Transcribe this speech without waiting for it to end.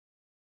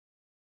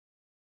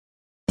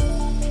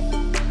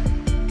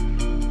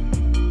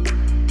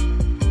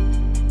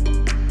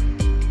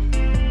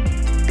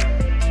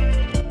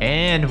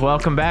And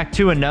welcome back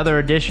to another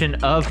edition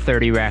of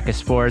 30 Rack of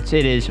Sports.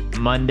 It is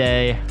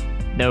Monday,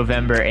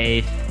 November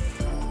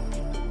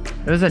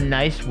 8th. It was a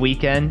nice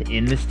weekend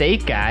in the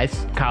state,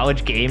 guys.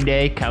 College game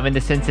day coming to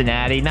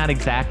Cincinnati. Not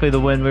exactly the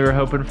win we were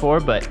hoping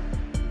for, but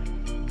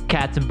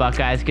Cats and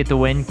Buckeyes get the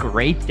win.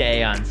 Great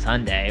day on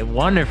Sunday.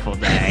 Wonderful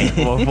day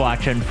of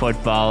watching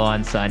football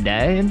on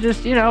Sunday. And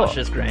just, Josh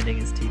just grinding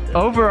his teeth.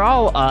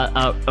 Overall,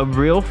 a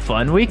real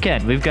fun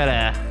weekend. We've got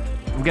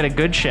a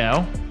good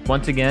show.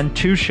 Once again,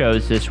 2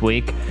 shows this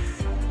week.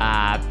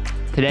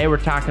 Today we're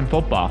talking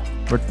football.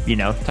 We're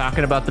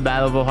talking about the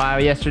Battle of Ohio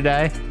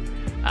yesterday,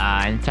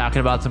 and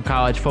talking about some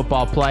college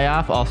football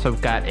playoff. Also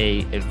got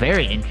a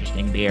very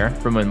interesting beer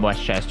from in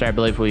Westchester. I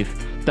believe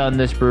we've done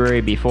this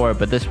brewery before,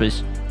 but this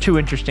was too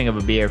interesting of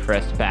a beer for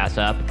us to pass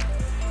up.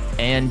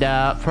 And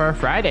for our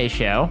Friday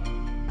show,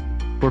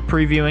 we're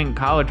previewing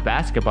college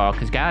basketball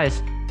because,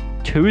 guys,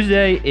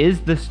 Tuesday is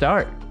the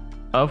start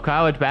of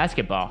college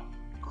basketball.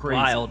 Crazy.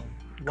 Wild.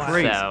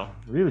 Crazy. So,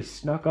 really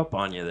snuck up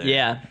on you there.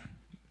 Yeah.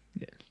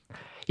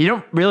 you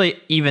don't really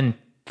even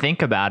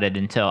think about it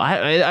until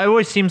I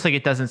always seems like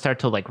it doesn't start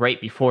till like right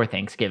before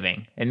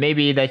Thanksgiving, and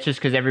maybe that's just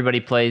because everybody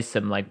plays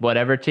some like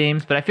whatever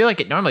teams, but I feel like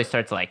it normally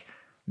starts like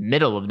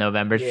middle of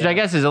November, which I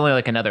guess is only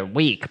like another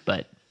week,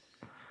 but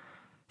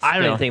I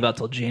don't even think about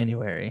till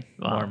January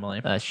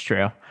normally. That's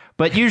true,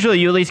 but usually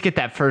you at least get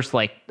that first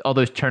like all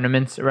those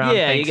tournaments around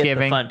Thanksgiving. You get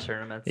the fun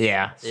tournaments.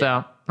 Yeah.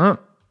 So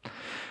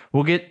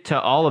we'll get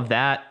to all of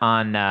that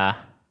on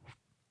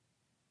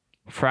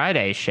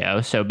Friday's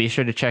show, so be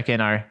sure to check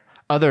in our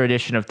other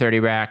edition of 30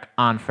 Rack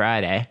on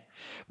Friday.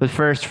 But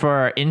first, for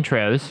our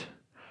intros,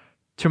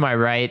 to my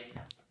right,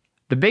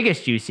 the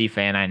biggest UC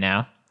fan I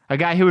know, a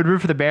guy who would root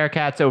for the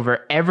Bearcats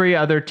over every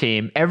other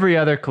team, every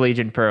other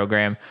collegiate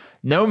program,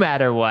 no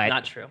matter what.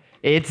 Not true.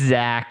 It's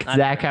Zach. Not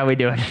Zach, true. how we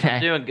doing today?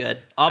 Doing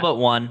good. All but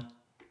one.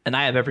 And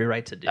I have every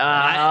right to do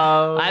that.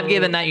 I've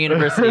given that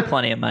university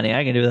plenty of money.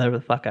 I can do whatever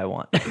the fuck I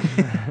want.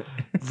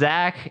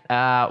 Zach,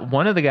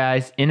 one of the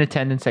guys in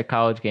attendance at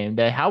College Game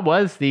Day. How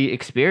was the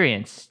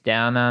experience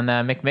down on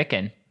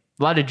McMicken?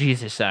 A lot of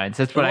Jesus signs.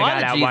 That's what I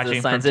got out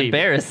watching signs. from TV.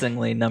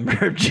 Embarrassingly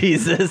number of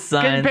Jesus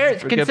signs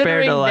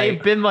Considering to like.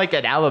 they've been like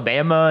at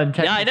Alabama and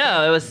Texas. Yeah, I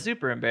know. It was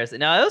super embarrassing.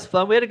 No, it was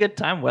fun. We had a good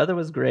time. Weather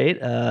was great.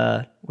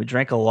 We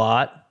drank a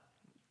lot.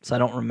 So I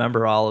don't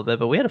remember all of it,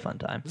 but we had a fun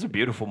time. It was a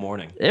beautiful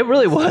morning. It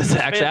really was,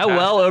 actually. fantastic. I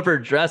well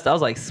overdressed. I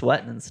was like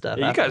sweating and stuff.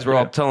 Yeah, you guys were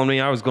all telling me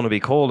I was going to be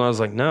cold, and I was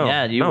like, no.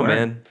 Yeah, you no, weren't.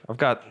 man. I've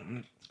got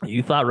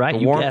You thought right.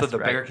 the You warmth guessed of the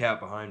right. Bearcat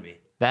behind me.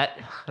 That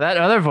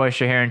other voice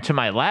you're hearing to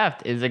my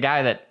left is a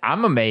guy that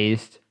I'm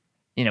amazed.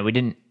 We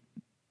didn't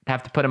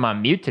have to put him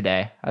on mute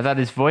today. I thought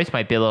his voice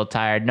might be a little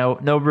tired. No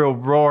real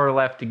roar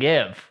left to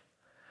give.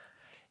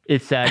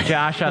 It's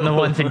Josh on the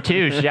ones and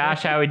twos.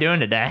 Josh, how are we doing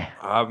today?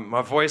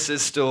 My voice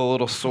is still a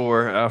little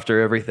sore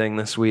after everything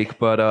this week,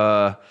 but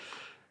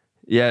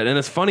yeah, and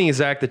it's funny,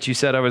 Zach, that you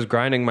said I was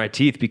grinding my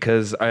teeth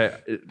because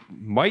it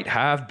might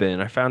have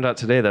been. I found out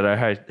today that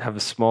I have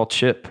a small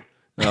chip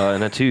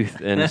in a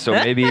tooth, and so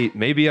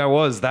maybe I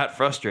was that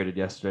frustrated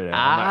yesterday.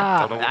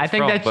 I don't know I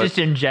think that's just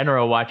in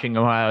general watching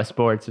Ohio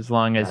sports, as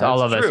long as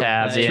all of us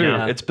have. That's true.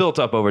 It's built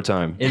up over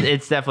time.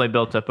 It's definitely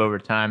built up over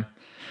time.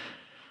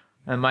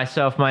 And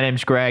myself, my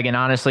name's Greg, and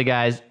honestly,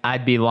 guys,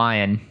 I'd be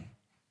lying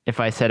if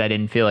I said I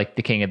didn't feel like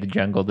the king of the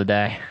jungle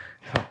today.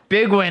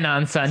 Big win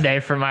on Sunday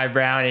for my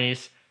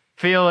Brownies.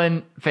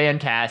 Feeling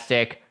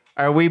fantastic.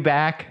 Are we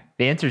back?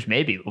 The answer's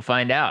maybe. We'll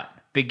find out.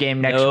 Big game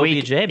next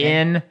week OBJ, man.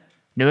 in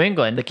New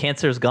England. The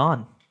cancer's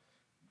gone.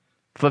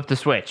 Flip the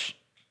switch.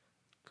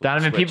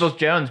 Donovan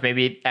Peoples-Jones may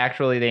be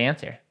actually the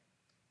answer.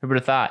 Who would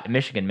have thought?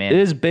 Michigan, man.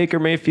 Is Baker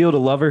Mayfield a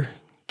lover?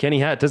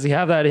 Does he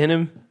have that in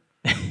him?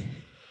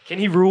 Can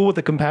he rule with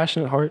a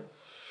compassionate heart?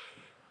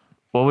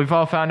 Well, we've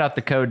all found out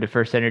the code to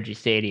First Energy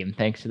Stadium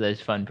thanks to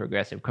those fun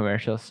progressive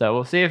commercials. So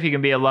we'll see if he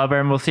can be a lover,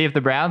 and we'll see if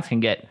the Browns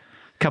can get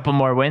a couple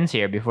more wins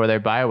here before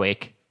their bye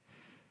week.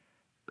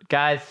 But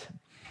guys,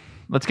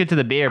 let's get to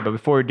the beer. But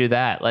before we do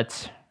that,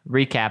 let's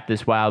recap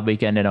this wild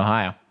weekend in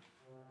Ohio.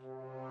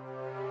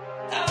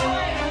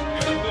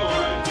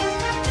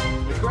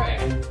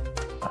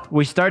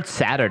 We start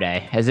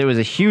Saturday, as it was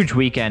a huge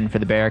weekend for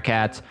the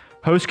Bearcats,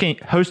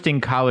 hosting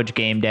College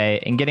Game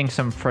Day and getting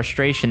some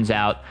frustrations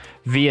out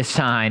via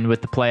sign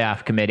with the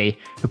playoff committee,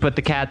 who put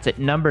the Cats at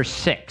number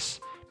 6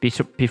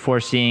 before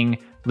seeing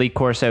Lee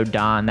Corso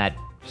don that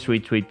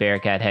sweet, sweet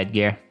Bearcat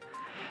headgear.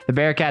 The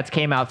Bearcats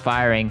came out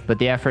firing, but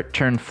the effort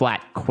turned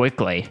flat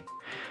quickly,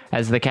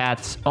 as the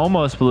Cats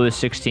almost blew a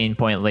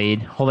 16-point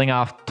lead, holding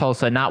off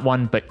Tulsa not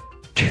one but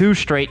 2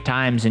 straight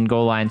times in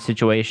goal line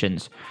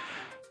situations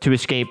to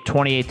escape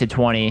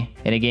 28-20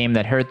 in a game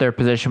that hurt their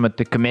position with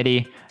the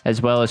committee, as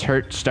well as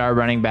hurt star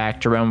running back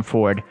Jerome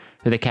Ford,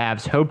 who the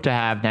Cavs hope to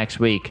have next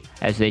week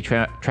as they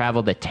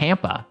travel to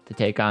Tampa to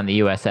take on the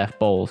USF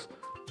Bulls.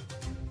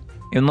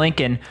 In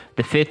Lincoln,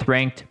 the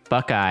 5th-ranked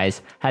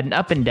Buckeyes had an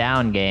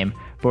up-and-down game,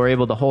 but were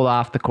able to hold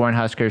off the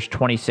Cornhuskers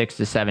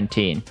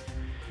 26-17.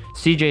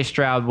 C.J.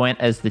 Stroud went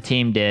as the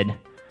team did,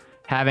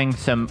 having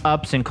some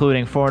ups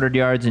including 400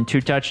 yards and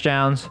 2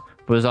 touchdowns,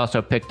 but was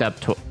also picked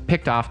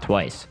off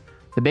twice.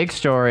 The big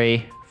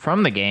story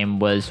from the game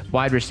was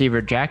wide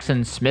receiver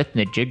Jackson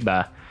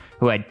Smith-Njigba,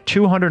 who had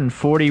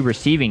 240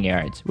 receiving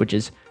yards, which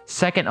is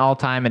second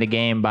all-time in a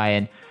game by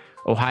an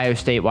Ohio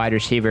State wide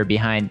receiver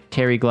behind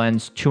Terry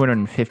Glenn's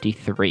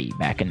 253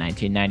 back in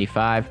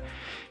 1995.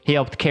 He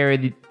helped carry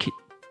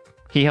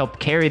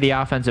the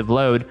offensive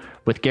load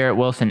with Garrett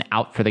Wilson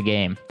out for the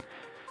game.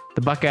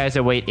 The Buckeyes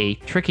await a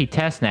tricky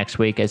test next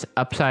week as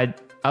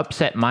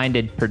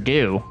upset-minded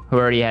Purdue, who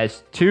already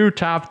has 2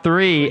 top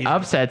 3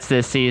 upsets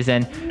this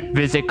season,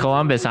 visit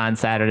Columbus on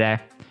Saturday.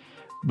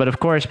 But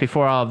of course,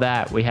 before all of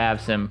that, we have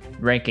some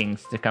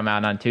rankings to come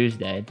out on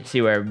Tuesday to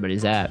see where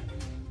everybody's at.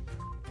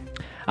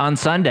 On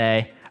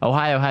Sunday,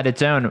 Ohio had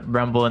its own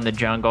rumble in the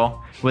jungle,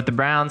 with the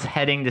Browns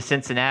heading to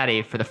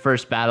Cincinnati for the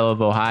first Battle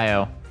of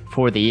Ohio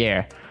for the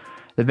year.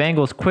 The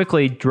Bengals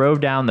quickly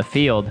drove down the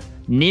field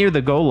near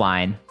the goal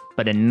line,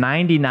 but a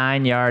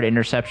 99-yard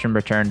interception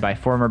return by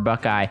former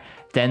Buckeye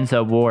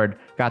Denzel Ward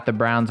got the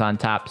Browns on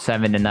top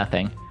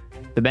 7-0.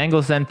 The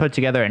Bengals then put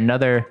together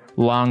another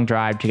long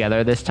drive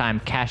together, this time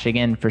cashing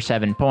in for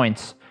 7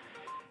 points.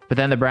 But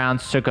then the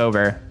Browns took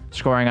over,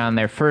 scoring on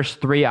their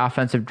first 3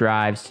 offensive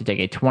drives to take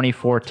a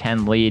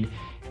 24-10 lead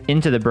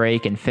into the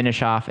break and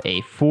finish off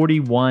a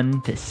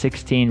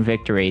 41-16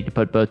 victory to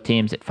put both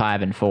teams at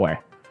 5-4.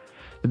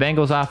 The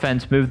Bengals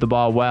offense moved the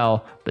ball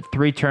well, but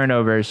 3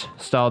 turnovers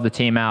stalled the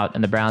team out,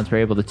 and the Browns were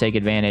able to take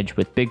advantage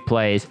with big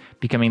plays,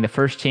 becoming the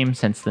first team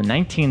since the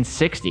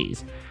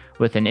 1960s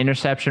with an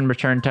interception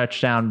return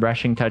touchdown,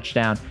 rushing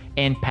touchdown,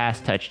 and pass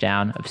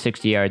touchdown of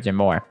 60 yards or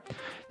more.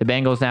 The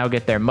Bengals now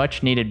get their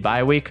much-needed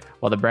bye week,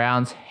 while the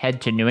Browns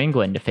head to New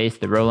England to face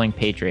the rolling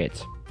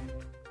Patriots.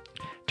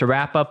 To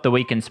wrap up the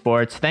week in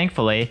sports,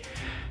 thankfully,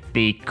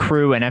 the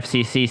Crew and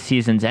FCC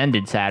seasons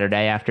ended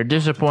Saturday after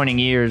disappointing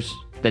years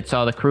that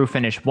saw the Crew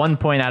finish 1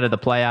 point out of the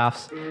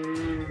playoffs,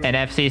 and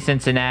FC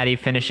Cincinnati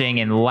finishing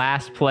in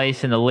last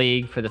place in the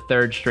league for the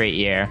 3rd straight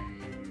year.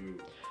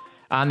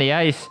 On the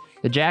ice,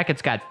 the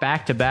Jackets got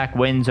back-to-back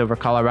wins over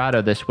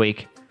Colorado this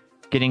week,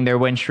 getting their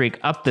win streak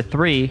up to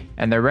 3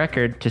 and their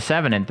record to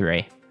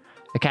 7-3.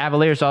 The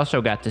Cavaliers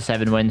also got to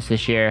 7 wins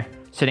this year,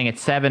 sitting at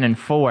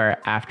 7-4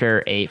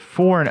 after a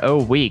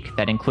 4-0 week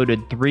that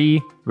included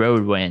 3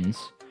 road wins.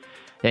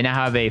 They now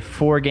have a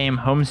 4-game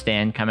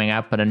homestand coming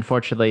up, but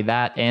unfortunately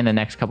that and the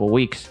next couple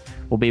weeks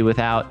will be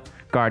without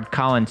guard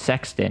Colin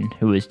Sexton,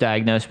 who was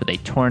diagnosed with a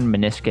torn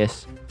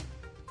meniscus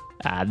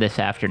this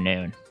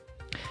afternoon.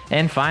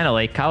 And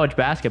finally, college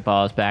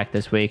basketball is back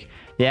this week.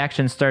 The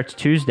action starts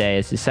Tuesday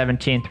as the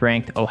 17th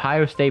ranked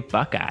Ohio State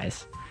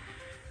Buckeyes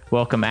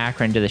welcome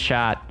Akron to the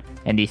Shot,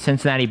 and the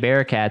Cincinnati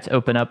Bearcats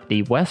open up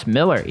the Wes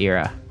Miller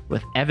era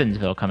with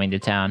Evansville coming to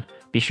town.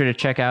 Be sure to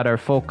check out our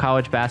full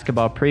college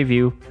basketball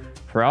preview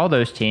for all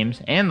those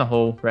teams and the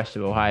whole rest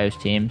of Ohio's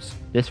teams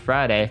this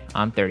Friday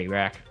on 30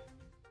 Rack.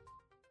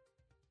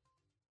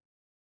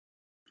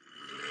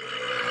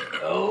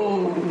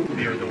 Oh,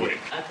 beer of the week.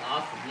 That's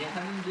awesome. Yeah,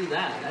 how do you do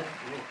that? That's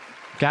cool.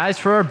 Guys,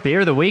 for our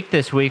beer of the week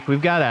this week,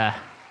 we've got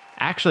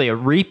actually a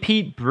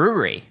repeat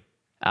brewery.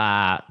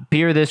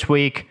 Beer this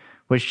week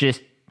was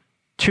just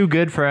too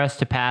good for us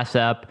to pass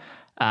up.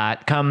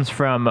 It comes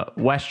from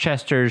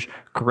Westchester's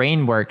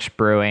Grainworks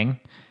Brewing.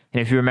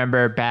 And if you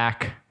remember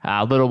back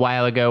a little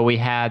while ago, we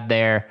had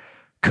their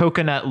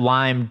Coconut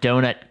Lime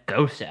Donut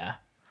Gosa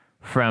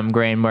from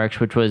Grainworks,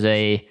 which was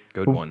a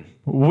good one.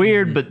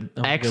 Weird but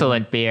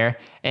excellent beer.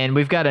 And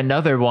we've got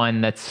another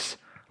one that's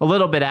a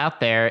little bit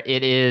out there.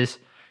 It is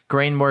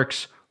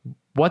Grainworks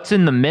What's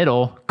in the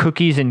Middle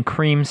Cookies and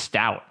Cream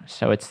Stout.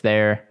 So it's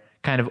their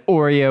kind of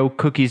Oreo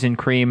cookies and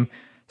cream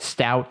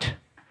stout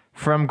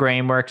from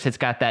Grainworks. It's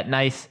got that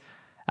nice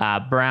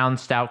brown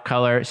stout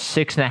color,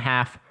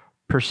 6.5%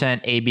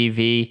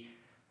 ABV.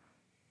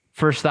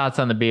 First thoughts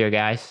on the beer,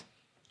 guys?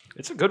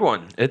 It's a good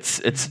one. It's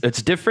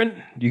different.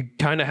 You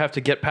kind of have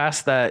to get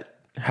past that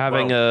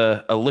having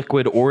a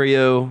liquid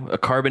Oreo, a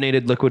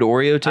carbonated liquid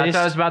Oreo taste.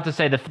 I was about to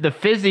say the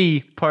fizzy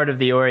part of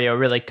the Oreo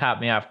really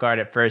caught me off guard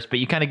at first, but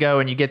you kind of go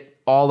and you get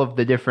all of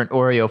the different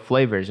Oreo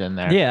flavors in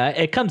there. Yeah,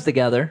 it comes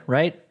together,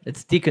 right?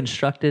 It's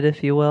deconstructed,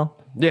 if you will.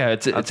 Yeah,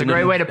 it's a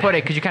great way to put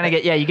it because you kind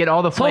of get you get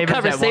all the flavors.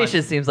 Whole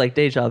conversation seems like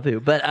deja vu,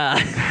 but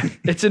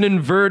it's an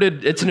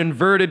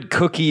inverted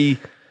cookie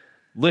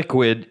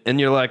liquid, and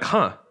you're like,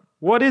 huh,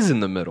 what is in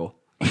the middle?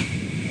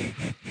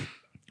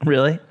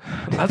 Really?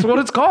 That's what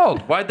it's called.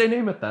 Why'd they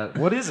name it that?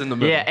 What is in the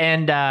middle? Yeah,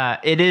 and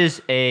it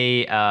is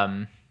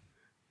a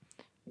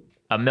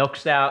milk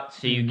stout,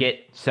 so you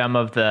get some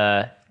of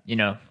the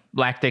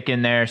lactic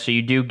in there, so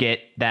you do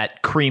get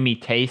that creamy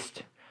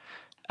taste,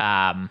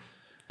 and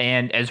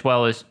as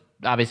well as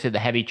obviously the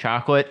heavy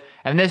chocolate.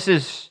 And this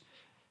is,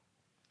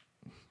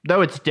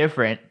 though it's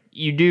different,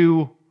 you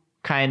do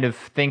kind of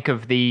think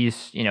of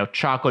these,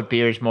 chocolate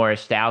beers more as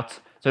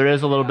stouts. So it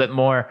is a little bit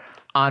more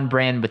on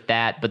brand with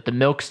that. But the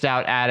milk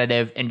stout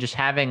additive and just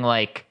having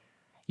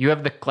you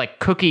have the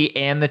cookie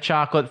and the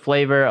chocolate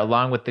flavor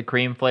along with the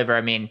cream flavor.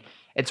 I mean,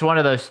 it's one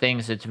of those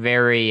things that's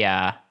very,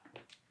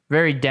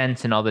 very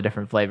dense in all the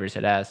different flavors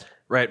it has.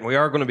 Right, and we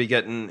are going to be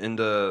getting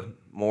into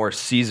more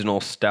seasonal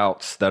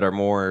stouts that are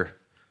more,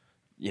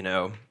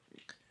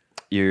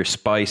 your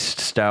spiced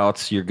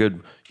stouts, your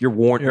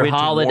winter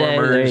holiday,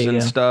 there warmers you and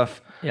go.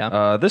 stuff.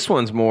 Yeah. This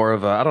one's more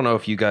of a, I don't know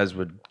if you guys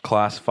would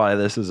classify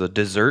this as a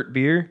dessert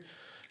beer,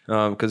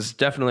 because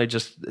definitely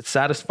it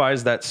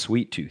satisfies that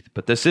sweet tooth.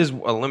 But this is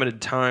a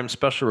limited time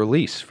special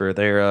release for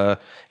their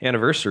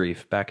anniversary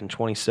back in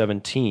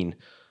 2017.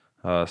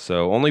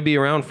 So only be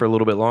around for a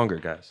little bit longer,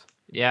 guys.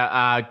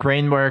 Yeah,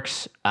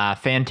 Grainworks,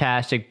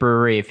 fantastic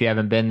brewery if you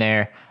haven't been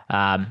there.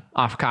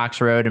 Off Cox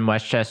Road in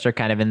Westchester,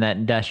 kind of in that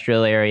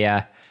industrial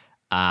area.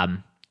 A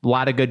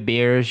lot of good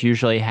beers,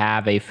 usually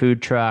have a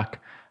food truck,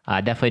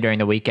 definitely during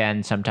the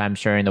weekend,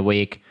 sometimes during the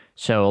week.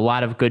 So a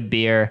lot of good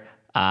beer,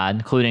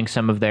 including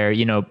some of their,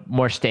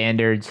 more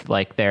standards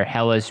like their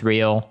Hellas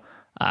Real,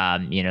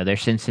 their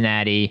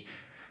Cincinnati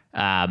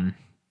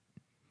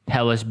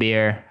Hellas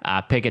beer,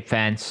 Picket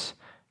Fence,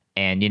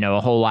 and,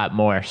 a whole lot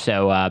more.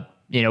 So,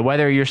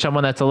 whether you're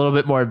someone that's a little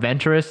bit more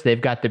adventurous,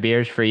 they've got the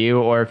beers for you,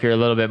 or if you're a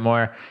little bit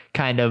more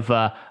kind of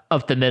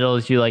up the middle,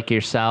 you like your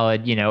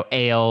solid,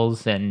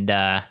 ales and,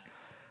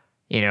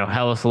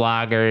 Hellas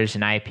lagers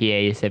and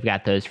IPAs, they've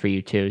got those for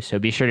you too. So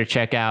be sure to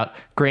check out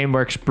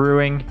Grainworks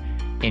Brewing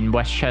in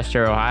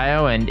Westchester,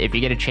 Ohio. And if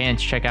you get a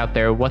chance, check out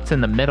their What's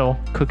in the Middle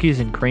Cookies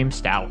and Cream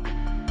Stout.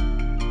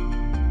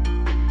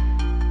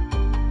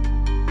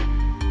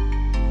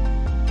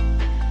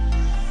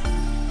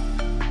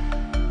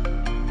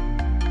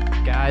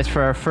 Guys,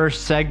 for our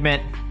first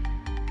segment,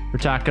 we're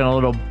talking a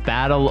little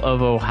Battle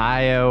of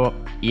Ohio.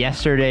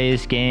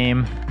 Yesterday's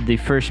game, the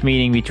first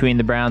meeting between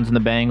the Browns and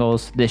the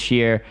Bengals this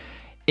year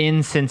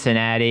in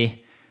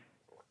Cincinnati.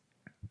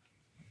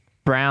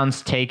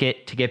 Browns take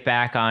it to get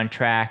back on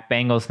track.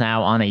 Bengals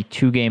now on a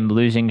 2-game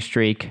losing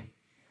streak.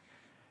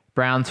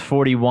 Browns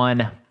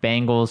 41,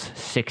 Bengals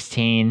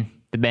 16.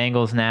 The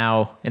Bengals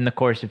now, in the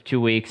course of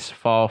 2 weeks,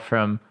 fall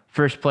from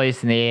first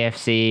place in the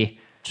AFC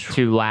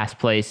to last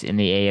place in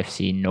the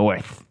AFC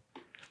North.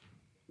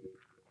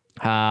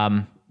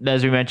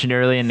 As we mentioned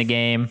early in the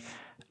game,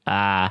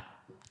 the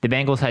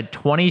Bengals had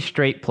 20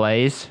 straight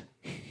plays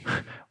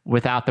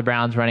without the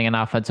Browns running an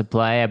offensive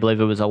play. I believe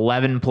it was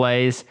 11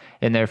 plays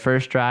in their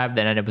first drive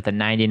that ended with a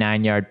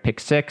 99-yard pick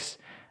six,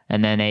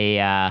 and then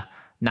a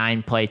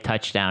 9-play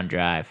touchdown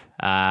drive.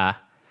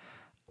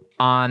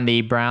 On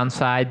the Browns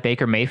side,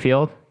 Baker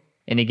Mayfield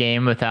in a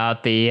game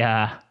without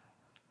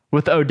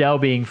with Odell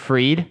being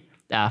freed,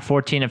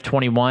 14 of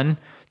 21,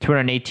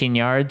 218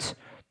 yards,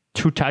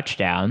 2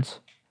 touchdowns,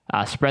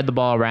 spread the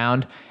ball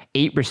around.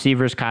 8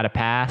 receivers caught a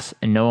pass,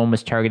 and no one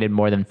was targeted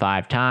more than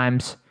 5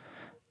 times.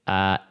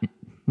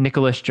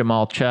 Nicholas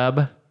Jamal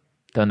Chubb,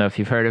 don't know if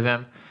you've heard of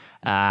him.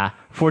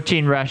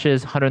 14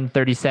 rushes,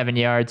 137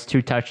 yards,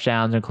 2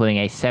 touchdowns, including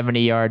a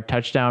 70-yard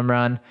touchdown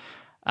run.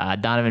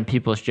 Donovan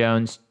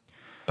Peoples-Jones,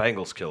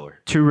 Bengals killer.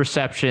 2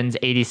 receptions,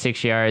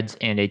 86 yards,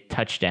 and a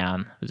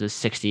touchdown. It was a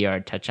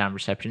 60-yard touchdown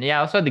reception. Yeah,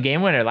 also had the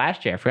game winner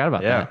last year. I forgot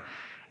about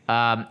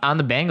that. On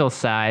the Bengals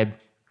side,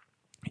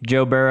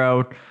 Joe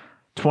Burrow,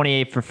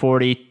 28 for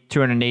 40,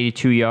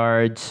 282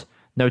 yards,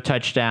 no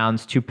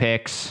touchdowns, 2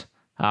 picks,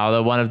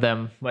 although one of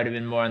them might have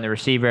been more on the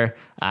receiver,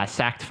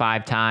 sacked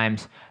 5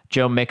 times.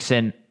 Joe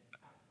Mixon,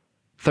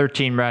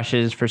 13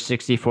 rushes for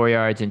 64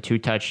 yards and 2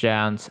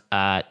 touchdowns.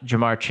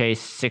 Jamar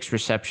Chase, 6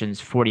 receptions,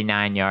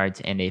 49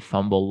 yards, and a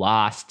fumble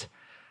lost.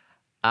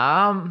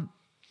 I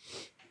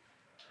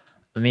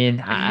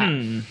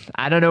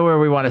don't know where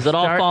we want to start. Is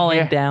it all falling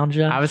here. down,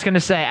 Josh? I was going to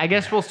say, I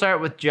guess we'll start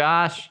with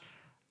Josh.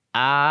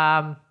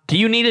 Do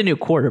you need a new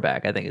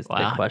quarterback? I think is the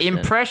big question.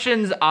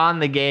 Impressions on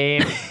the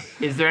game.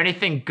 Is there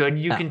anything good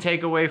you can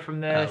take away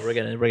from this? We're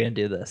gonna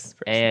do this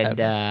first.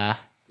 And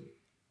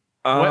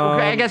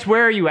I guess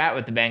where are you at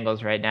with the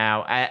Bengals right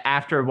now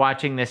after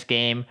watching this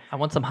game? I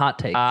want some hot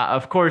takes.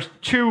 Of course,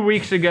 2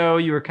 weeks ago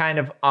you were kind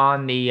of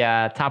on the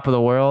top of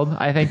the world.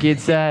 I think you'd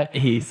say.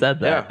 He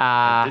said that.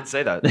 Yeah, I did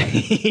say that.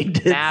 He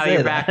did. Now say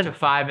you're that. back to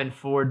 5 and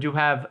 4. Do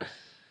have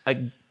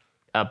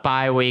a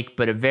bye week,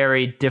 but a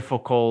very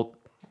difficult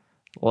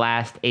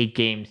last 8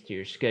 games to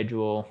your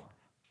schedule.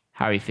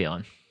 How are you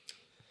feeling?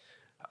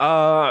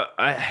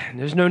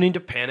 There's no need to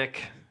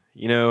panic.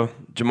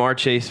 Jamar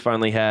Chase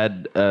finally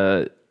had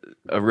a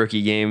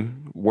rookie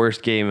game,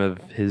 worst game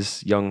of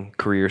his young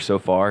career so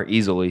far,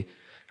 easily.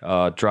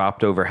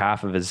 Dropped over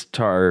half of his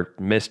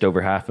missed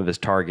over half of his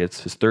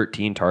targets, his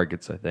 13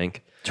 targets, I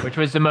think. Which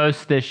was the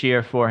most this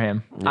year for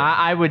him. Yeah.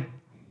 I would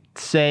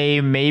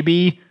say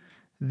maybe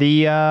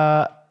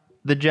the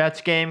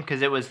Jets game,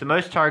 because it was the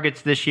most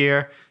targets this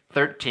year,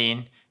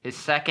 13. His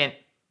second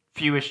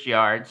fewest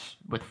yards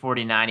with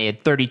 49. He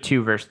had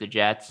 32 versus the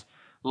Jets.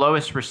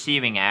 Lowest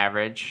receiving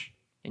average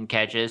in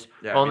catches.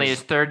 Yeah, only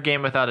his third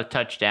game without a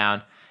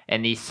touchdown.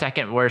 And the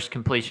second worst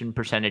completion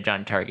percentage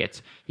on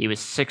targets. He was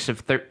 6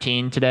 of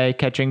 13 today,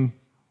 catching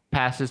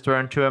passes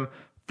thrown to him.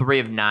 3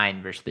 of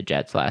 9 versus the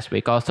Jets last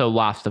week. Also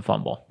lost a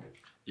fumble.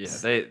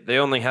 Yeah, they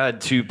only had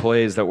 2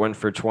 plays that went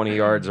for 20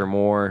 yards or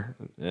more,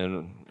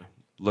 and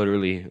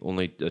literally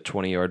only a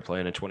 20-yard play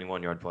and a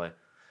 21-yard play.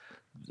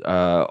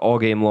 All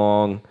game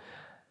long.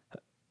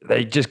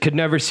 they just could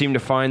never seem to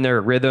find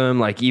their rhythm.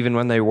 Like even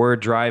when they were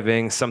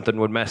driving, something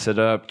would mess it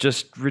up.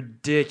 Just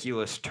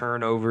ridiculous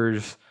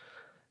turnovers.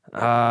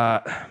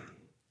 I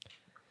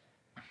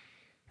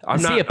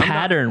see a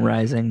pattern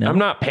rising. No? I'm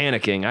not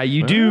panicking.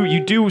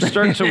 You do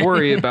start to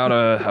worry about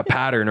a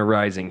pattern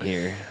arising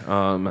here.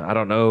 I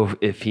don't know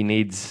if he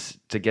needs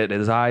to get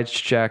his eyes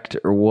checked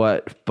or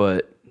what,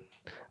 but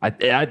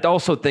I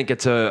also think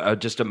it's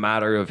just a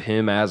matter of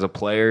him as a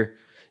player.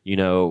 You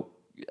know,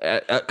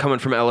 coming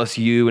from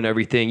LSU and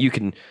everything, you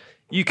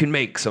can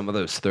make some of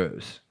those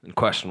throws and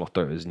questionable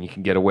throws, and you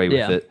can get away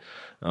with it.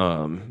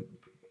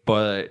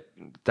 But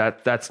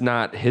that's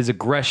not his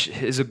aggression.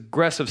 His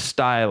aggressive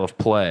style of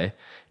play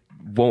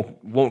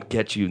won't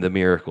get you the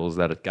miracles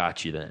that it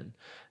got you then.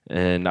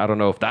 And I don't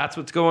know if that's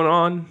what's going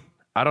on.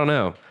 I don't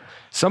know.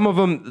 Some of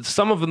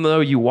them though,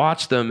 you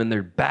watch them and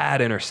they're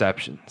bad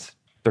interceptions.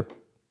 They're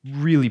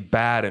really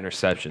bad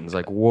interceptions.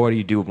 Like, what are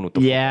you doing with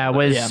the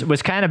football?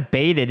 Was kind of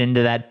baited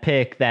into that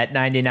pick, that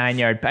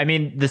 99-yard. I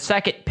mean, the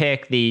second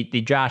pick, the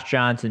Josh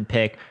Johnson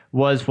pick,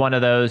 was one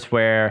of those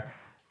where,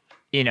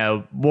 you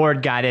know,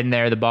 Ward got in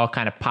there, the ball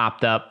kind of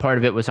popped up. Part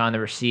of it was on the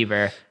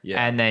receiver,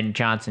 and then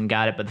Johnson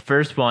got it. But the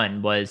first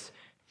one was,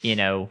 you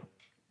know,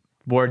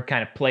 Ward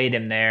kind of played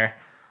him there.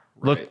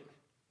 Looked,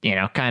 you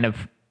know, kind of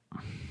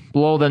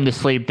lulled him to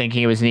sleep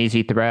thinking it was an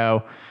easy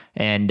throw,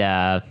 and,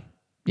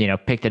 you know,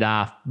 picked it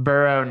off.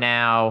 Burrow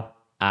now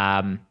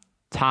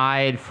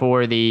tied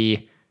for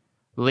the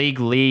league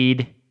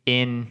lead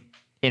in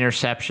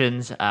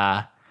interceptions.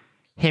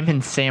 Him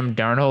and Sam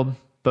Darnold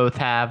both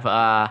have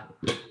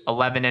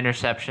 11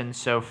 interceptions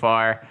so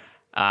far.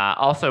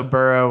 Also,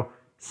 Burrow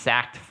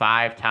sacked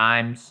 5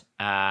 times.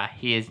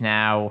 He is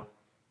now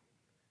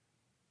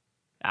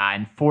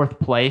in 4th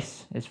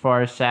place as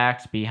far as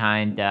sacks,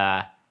 behind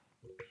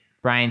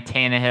Brian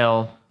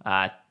Tannehill,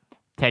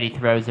 Teddy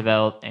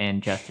Roosevelt,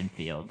 and Justin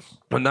Fields.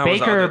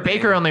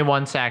 Baker only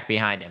 1 sack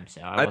behind him.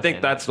 So I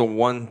think that's the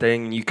one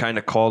thing you kind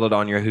of called it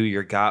on your who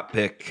you got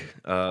pick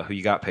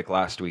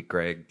last week,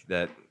 Greg,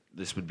 that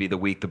this would be the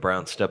week the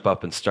Browns step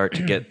up and start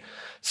to get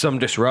some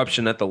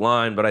disruption at the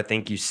line. But I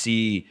think you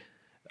see,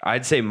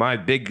 I'd say my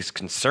biggest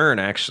concern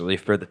actually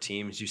for the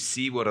team is you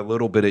see what a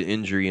little bit of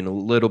injury and a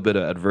little bit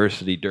of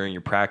adversity during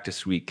your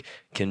practice week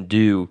can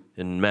do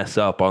and mess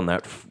up on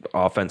that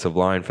offensive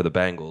line for the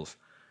Bengals.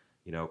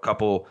 You know, a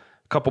couple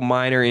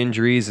minor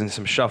injuries and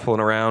some shuffling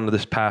around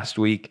this past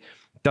week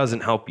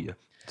doesn't help you.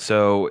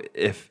 So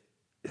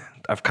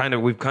we've kind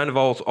of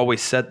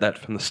always said that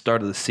from the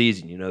start of the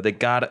season. You know, they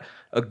got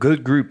a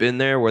good group in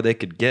there where they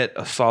could get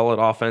a solid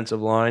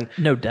offensive line.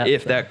 No doubt.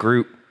 If that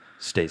group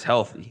stays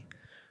healthy.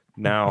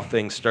 Now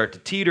things start to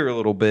teeter a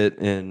little bit,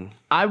 and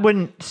I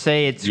wouldn't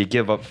say you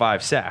give up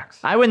 5 sacks.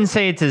 I wouldn't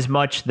say it's as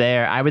much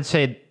there. I would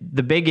say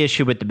the big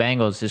issue with the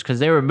Bengals is because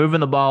they were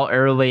moving the ball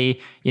early.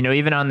 You know,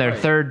 even on their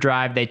third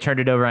drive, they turned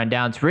it over on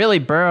downs. Really,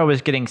 Burrow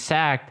was getting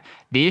sacked.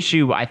 The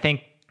issue, I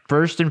think,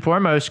 first and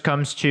foremost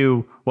comes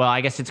to, well, I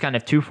guess it's kind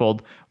of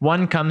twofold.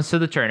 One comes to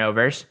the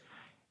turnovers.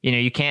 You know,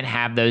 you can't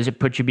have those. It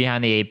puts you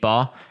behind the 8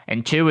 ball.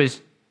 And 2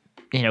 is,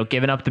 you know,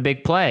 giving up the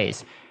big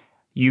plays.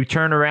 You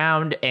turn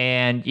around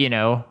and, you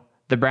know,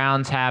 the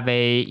Browns have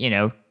a, you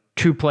know,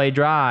 2-play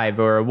drive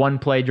or a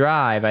 1-play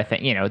drive. I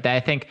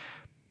think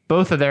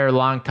both of their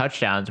long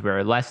touchdowns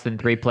were less than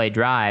 3-play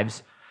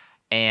drives.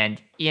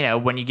 And, you know,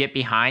 when you get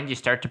behind, you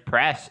start to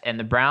press. And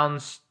the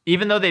Browns,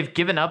 even though they've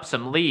given up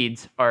some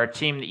leads, are a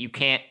team that you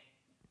can't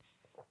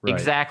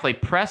exactly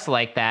press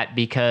like that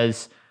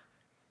because,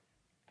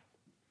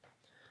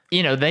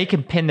 you know, they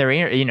can pin their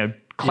ear, you know,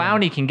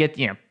 Clowney can get,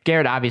 you know,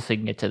 Garrett obviously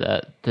can get to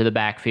the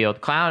backfield.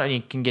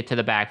 Clowney can get to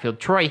the backfield.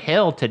 Troy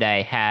Hill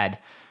today had,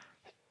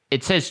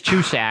 it says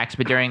 2 sacks,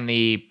 but during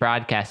the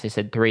broadcast they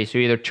said 3. So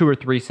either 2 or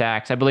 3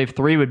 sacks. I believe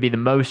 3 would be the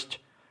most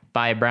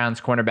by a Browns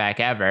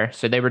cornerback ever.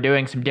 So they were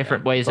doing some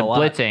different ways of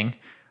blitzing,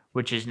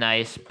 which is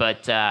nice.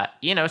 But,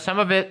 you know, some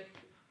of it,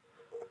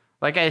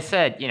 like I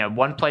said, you know,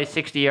 1 play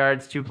 60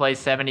 yards, 2 plays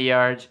 70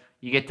 yards.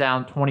 You get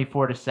down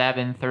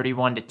 24-7,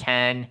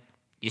 31-10.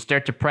 You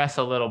start to press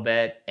a little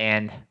bit,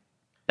 and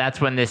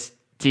that's when this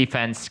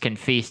defense can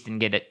feast and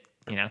get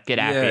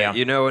after you.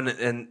 You know,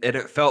 and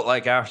it felt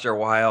like after a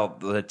while,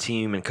 the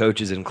team and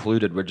coaches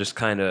included were just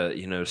kind of,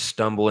 you know,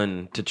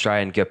 stumbling to try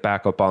and get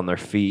back up on their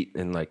feet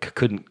and like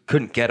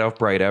couldn't get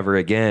upright ever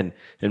again.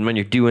 And when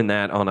you're doing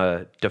that on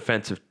a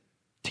defensive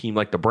team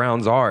like the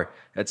Browns are,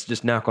 that's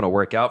just not going to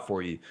work out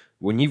for you.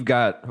 When you've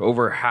got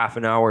over half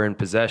an hour in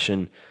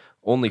possession,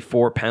 only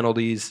 4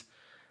 penalties,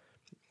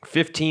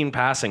 15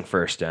 passing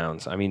first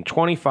downs. I mean,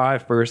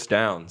 25 first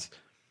downs.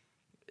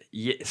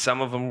 Yeah,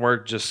 some of them were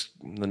just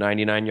the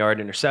 99-yard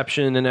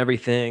interception and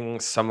everything.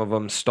 Some of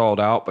them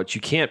stalled out, but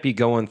you can't be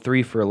going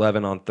 3 for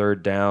 11 on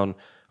 3rd down,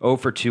 0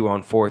 for 2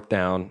 on 4th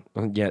down,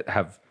 and yet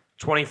have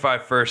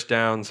 25 first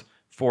downs,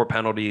 4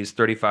 penalties,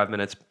 35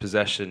 minutes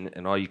possession,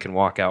 and all you can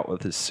walk out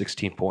with is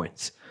 16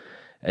 points.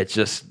 It's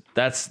just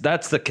that's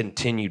the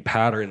continued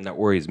pattern that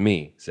worries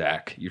me,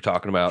 Zach. You're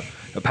talking about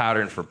a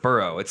pattern for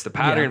Burrow. It's the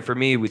pattern for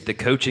me with the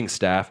coaching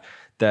staff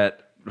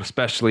that,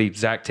 especially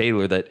Zach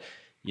Taylor, that,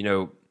 you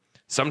know,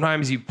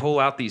 sometimes you pull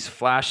out these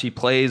flashy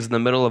plays in the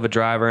middle of a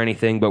drive or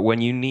anything, but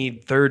when you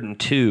need 3rd and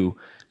 2,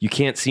 you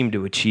can't seem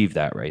to achieve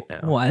that right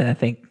now. Well, I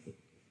think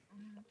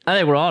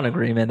we're all in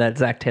agreement that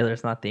Zach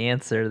Taylor's not the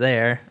answer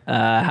there.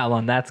 How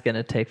long that's going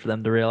to take for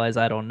them to realize,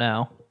 I don't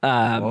know.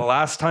 Well,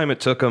 last time it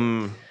took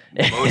him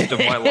most of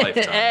my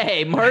lifetime.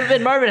 Hey,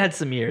 Marvin had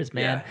some years,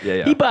 man.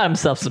 Yeah. He bought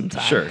himself some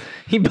time. Sure.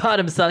 He bought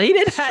himself. He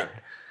did.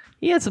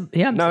 He had some.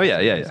 No,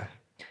 yeah.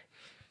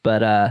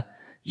 But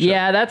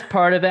yeah, that's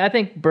part of it. I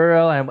think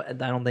Burrow. I don't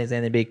think there's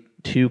anything to be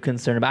too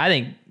concerned about. I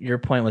think your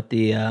point with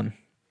the,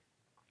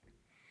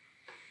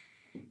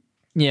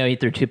 he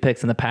threw 2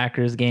 picks in the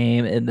Packers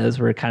game, and those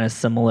were kind of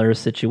similar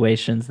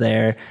situations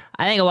there.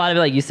 I think a lot of it,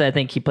 like you said, I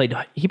think he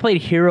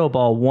played hero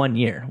ball 1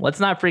 year. Let's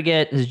not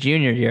forget his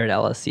junior year at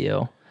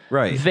LSU.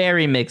 Right.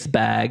 Very mixed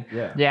bag.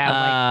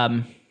 Yeah.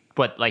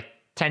 Like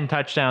 10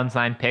 touchdowns,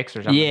 9 picks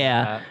or something. Yeah.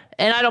 Like that.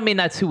 And I don't mean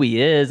that's who he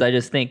is. I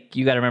just think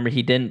you got to remember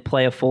he didn't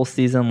play a full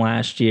season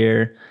last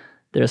year.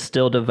 They're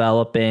still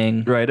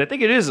developing. Right. I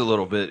think it is a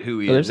little bit who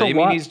he is. There's a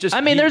little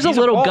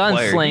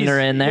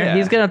gunslinger in there. Yeah.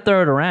 He's going to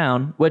throw it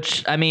around,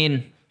 which,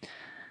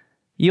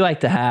 you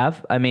like to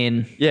have.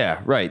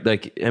 Yeah, right.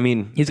 Like,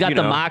 he's got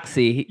the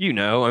moxie.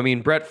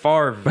 Brett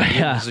Favre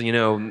is,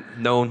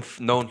 known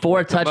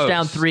 4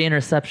 touchdown, 3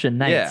 interception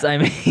nights. Yeah.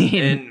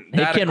 And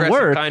that it can aggressive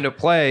work. kind of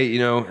play,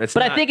 it's But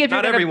not, I think if not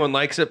you're gonna, everyone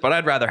likes it, but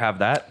I'd rather have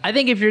that. I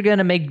think if you're going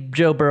to make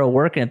Joe Burrow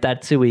work, and if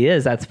that's who he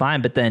is, that's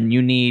fine. But then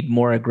you need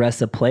more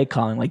aggressive play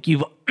calling. Like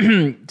to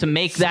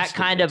make that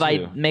kind of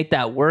make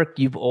that work,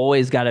 you've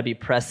always got to be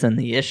pressing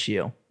the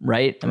issue,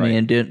 right? I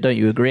mean, don't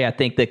you agree? I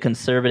think the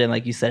conservative,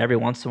 like you said, every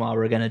once in a while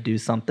we're going to do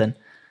something.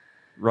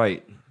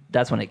 Right.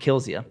 That's when it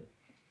kills you. It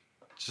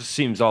just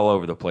seems all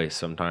over the place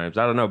sometimes.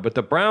 I don't know, but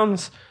the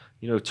Browns,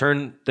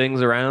 turn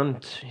things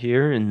around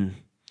here, and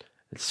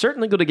it's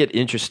certainly going to get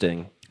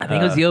interesting. I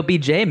think it was the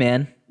OBJ,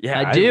 man.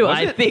 Yeah, I do.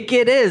 I think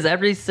it is.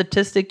 Every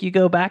statistic you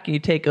go back and you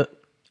take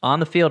on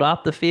the field,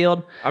 off the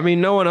field.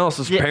 No one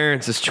else's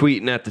parents is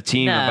tweeting at the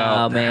team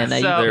about man,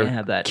 you their can't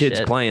have that kids'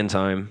 shit. playing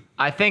time.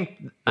 I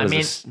think,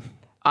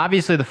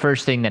 obviously the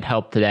first thing that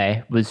helped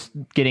today was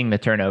getting the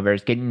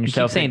turnovers, getting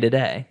yourself... You keep saying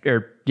today.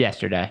 Or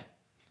yesterday.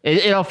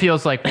 It all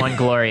feels like one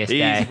glorious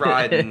day. He's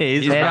riding.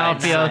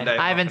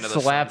 I haven't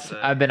slept.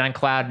 I've been on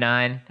cloud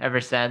 9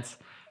 ever since.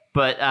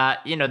 But,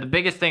 the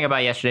biggest thing about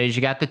yesterday is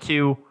you got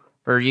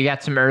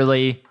some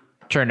early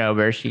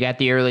turnovers. You got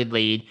the early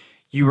lead.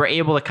 You were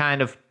able to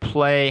kind of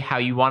play how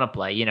you want to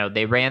play.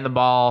 They ran the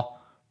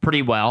ball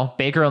pretty well.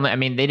 Baker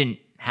they didn't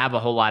have a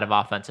whole lot of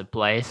offensive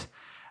plays.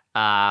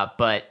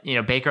 But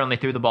Baker only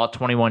threw the ball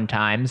 21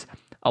 times.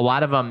 A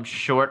lot of them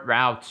short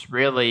routes,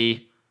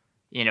 really.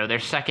 Their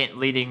second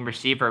leading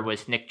receiver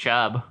was Nick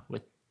Chubb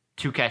with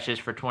 2 catches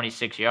for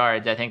 26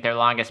 yards. I think their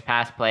longest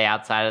pass play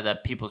outside of the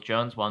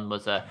Peoples-Jones one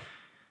was a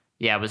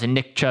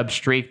Nick Chubb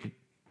streak that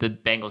the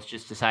Bengals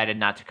just decided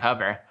not to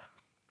cover.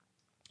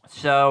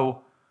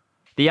 So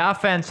the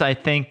offense, I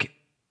think,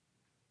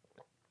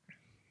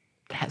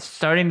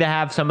 starting to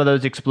have some of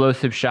those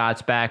explosive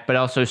shots back, but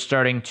also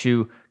starting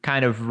to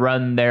kind of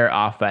run their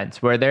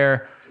offense where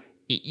they're,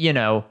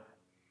 they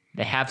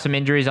have some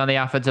injuries on the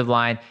offensive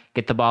line,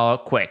 get the ball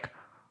out quick,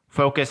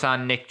 focus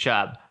on Nick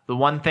Chubb. The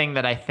one thing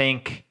that I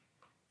think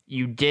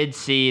you did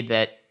see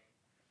that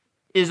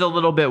is a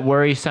little bit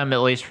worrisome,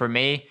 at least for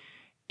me,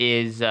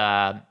 is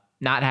not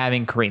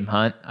having Kareem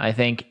Hunt. I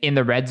think in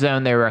the red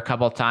zone, there were a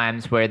couple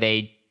times where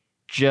they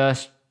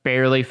just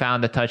barely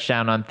found the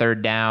touchdown on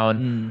 3rd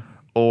down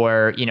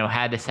or,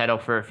 had to settle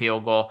for a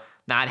field goal.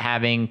 Not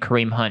having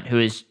Kareem Hunt, who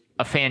is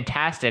a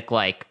fantastic,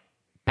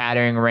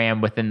 battering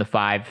ram within the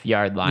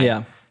 5-yard line.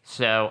 Yeah.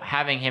 So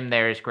having him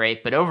there is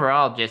great. But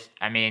overall, just,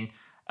 a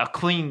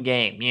clean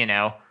game,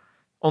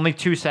 Only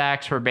 2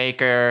 sacks for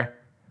Baker,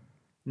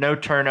 no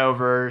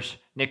turnovers.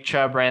 Nick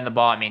Chubb ran the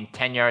ball,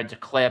 10 yards a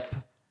clip.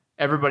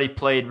 Everybody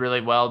played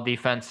really well.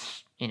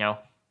 Defense,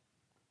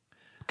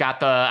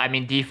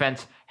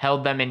 defense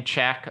held them in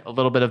check. A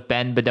little bit of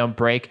bend but don't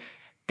break.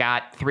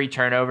 Got 3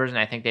 turnovers, and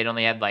I think they'd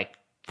only had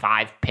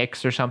 5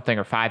 picks or something,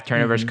 or 5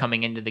 turnovers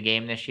coming into the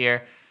game this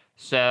year.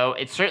 So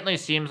it certainly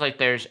seems like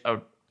there's a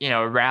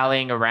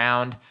rallying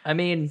around.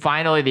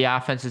 Finally the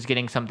offense is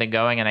getting something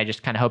going, and I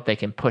just kind of hope they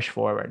can push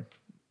forward.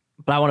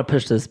 But I want to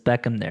push this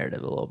Beckham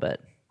narrative a little bit.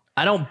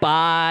 I don't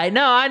buy.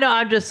 No, I know.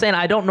 I'm just saying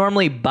I don't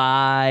normally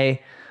buy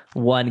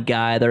one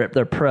guy.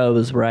 They're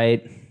pros,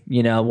 right?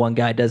 One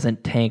guy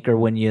doesn't tank or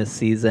win you a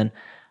season.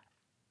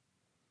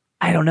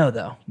 I don't know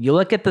though. You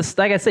look at the,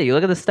 like I say, you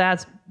look at the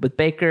stats with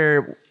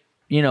Baker,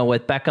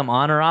 with Beckham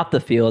on or off the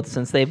field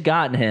since they've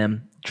gotten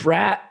him.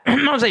 I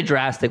don't say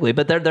drastically,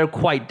 but they're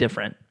quite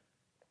different.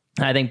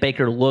 I think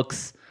Baker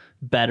looks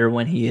better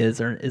when he is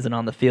or isn't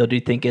on the field. Do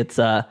you think it's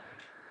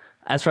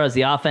as far as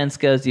the offense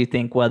goes, do you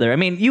think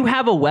you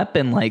have a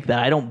weapon like that.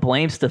 I don't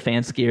blame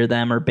Stefanski or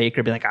them or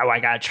Baker being like, oh, I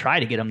got to try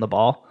to get him the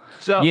ball.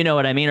 So, you know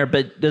what I mean?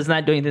 But does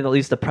not do anything that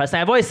leads to pressing.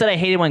 I've always said I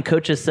hated when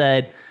coaches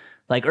said,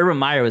 Urban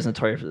Meyer was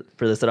notorious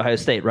for this at Ohio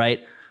State, right?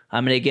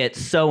 I'm going to get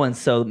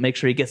so-and-so, make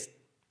sure he gets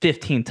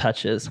 15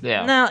 touches.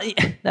 Yeah. No,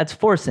 that's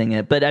forcing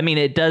it. But, I mean,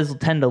 it does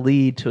tend to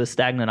lead to a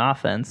stagnant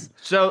offense.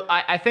 So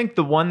I think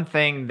the one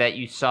thing that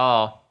you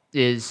saw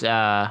is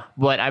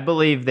what I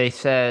believe they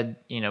said,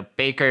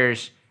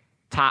 Baker's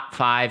top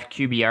 5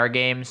 QBR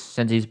games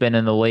since he's been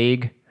in the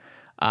league.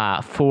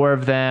 4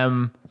 of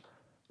them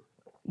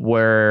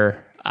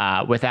were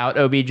without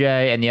OBJ,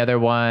 and the other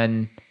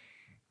one,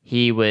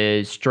 he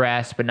was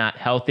stressed but not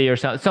healthy or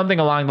something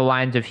along the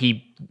lines of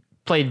he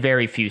played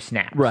very few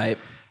snaps. Right.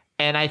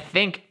 And I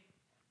think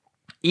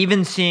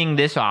even seeing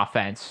this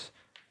offense,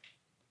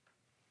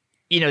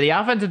 the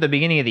offense at the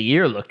beginning of the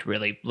year looked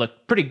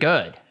pretty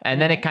good. And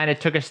then it kind of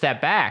took a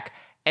step back.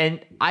 And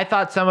I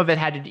thought some of it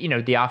had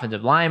to, the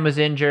offensive line was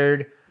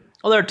injured.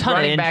 Well, there are a ton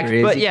of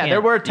injuries. But yeah,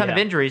 there were a ton of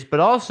injuries. But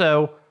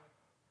also,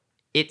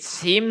 it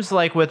seems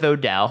like with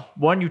Odell,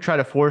 one, you try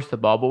to force the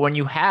ball. But when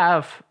you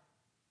have,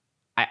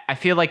 I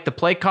feel like the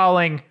play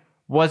calling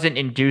wasn't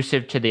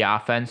inducive to the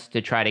offense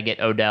to try to get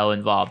Odell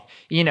involved.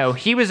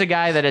 He was a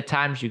guy that at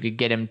times you could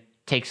get him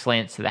take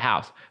slants to the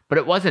house. But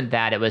it wasn't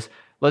that. It was,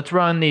 let's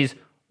run these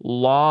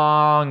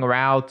long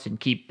routes and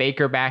keep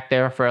Baker back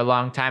there for a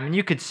long time. And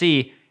you could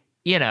see,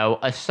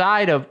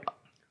 aside of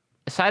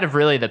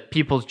really the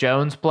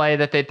Peoples-Jones play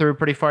that they threw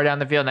pretty far down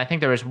the field, and I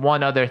think there was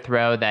one other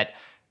throw that,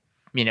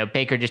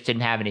 Baker just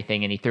didn't have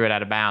anything and he threw it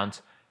out of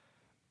bounds.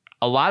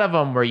 A lot of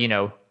them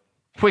were,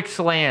 quick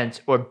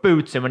slants or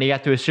boots, and when he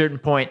got to a certain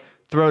point,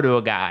 throw to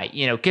a guy,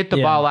 get the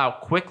ball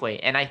out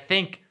quickly. And I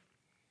think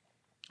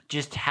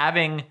just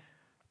having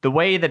the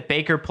way that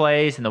Baker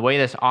plays and the way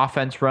this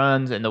offense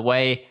runs and the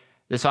way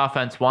this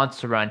offense wants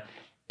to run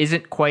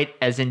isn't quite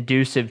as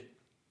inducive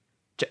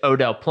to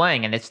Odell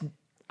playing. And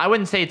I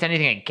wouldn't say it's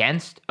anything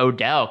against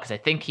Odell, because I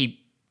think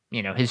he,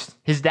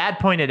 his dad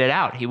pointed it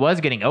out. He was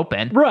getting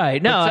open.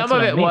 Right. No, but some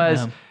of it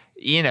was,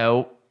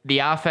 the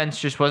offense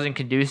just wasn't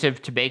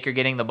conducive to Baker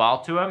getting the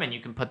ball to him. And you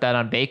can put that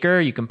on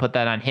Baker. You can put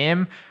that on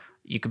him.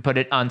 You can put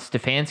it on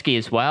Stefanski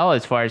as well,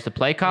 as far as the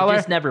play caller. It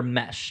just never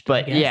meshed.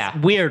 But yeah.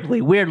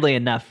 Weirdly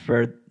enough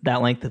for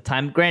that length of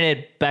time.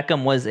 Granted,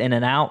 Beckham was in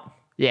and out.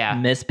 Yeah.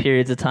 Missed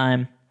periods of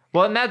time.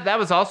 Well, and that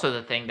was also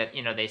the thing that,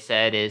 they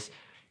said is,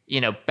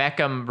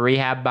 Beckham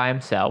rehabbed by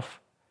himself,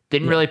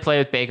 didn't really play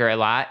with Baker a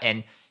lot,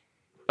 and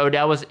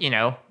Odell was,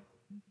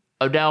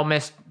 Odell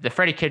missed, the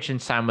Freddie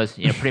Kitchens time was,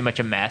 pretty much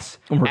a mess.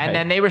 Right. And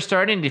then they were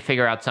starting to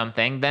figure out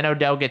something. Then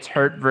Odell gets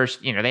hurt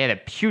versus, they had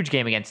a huge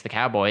game against the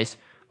Cowboys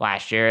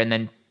last year, and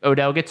then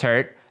Odell gets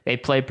hurt. They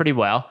played pretty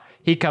well.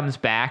 He comes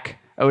back.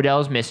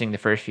 Odell's missing the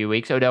first few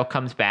weeks. Odell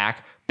comes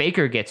back.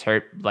 Baker gets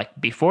hurt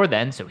before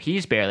then, so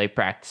he's barely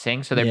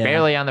practicing. So they're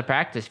barely on the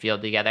practice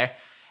field together.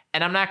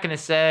 And I'm not going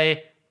to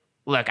say,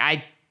 look,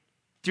 I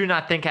do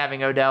not think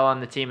having Odell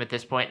on the team at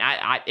this point,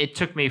 it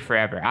took me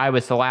forever. I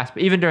was the last,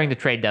 even during the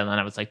trade deadline,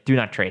 I was like, do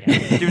not trade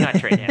him. Do not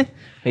trade him.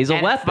 He's a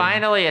weapon.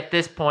 Finally, at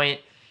this point,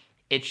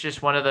 it's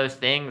just one of those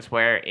things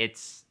where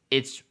it's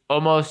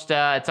almost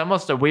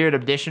a weird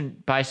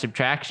addition by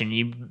subtraction.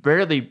 You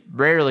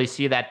rarely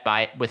see that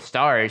with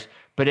stars,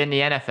 but in the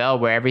NFL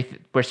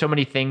where so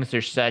many things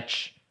are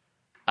such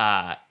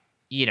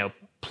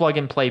plug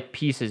and play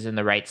pieces in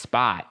the right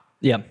spot.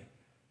 Yeah.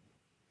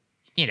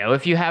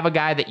 If you have a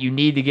guy that you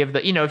need to give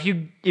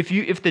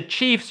if the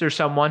Chiefs or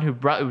someone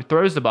who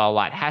throws the ball a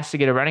lot has to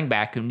get a running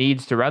back who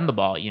needs to run the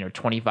ball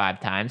 25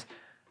 times,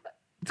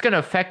 it's going to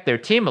affect their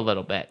team a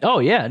little bit. Oh,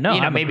 yeah.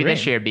 No, maybe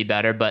this year would be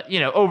better. But,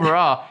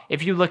 overall,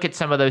 if you look at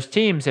some of those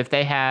teams, if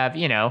they have,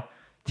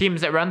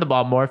 teams that run the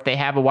ball more, if they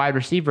have a wide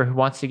receiver who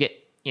wants to get,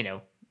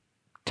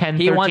 10,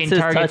 13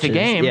 targets a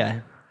game,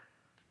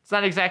 it's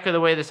not exactly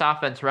the way this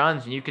offense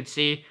runs. And you could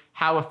see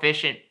how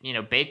efficient,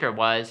 Baker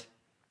was.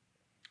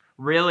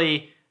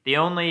 Really, the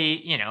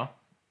only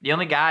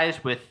guy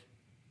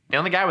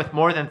with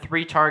more than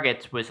 3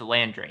 targets was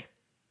Landry.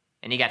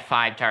 And he got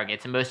 5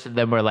 targets, and most of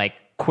them were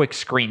quick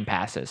screen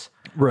passes.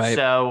 Right.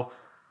 So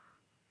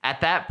at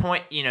that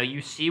point,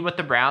 you see what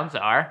the Browns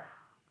are.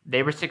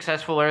 They were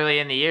successful early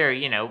in the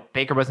year.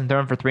 Baker wasn't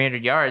throwing for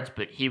 300 yards,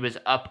 but he was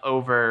up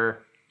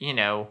over,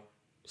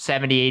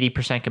 70,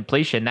 80%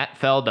 completion. That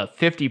fell to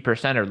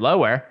 50% or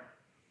lower.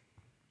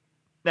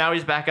 Now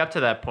he's back up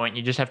to that point.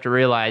 You just have to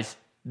realize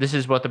this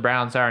is what the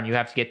Browns are, and you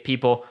have to get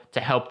people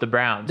to help the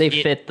Browns. They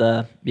fit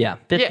the.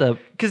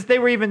 Because they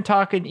were even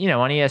talking,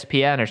 on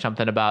ESPN or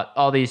something about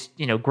all these,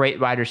 great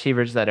wide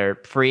receivers that are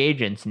free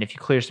agents, and if you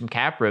clear some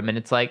cap room, and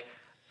it's like,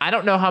 I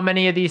don't know how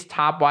many of these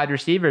top wide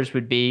receivers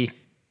would be,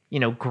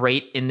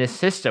 great in this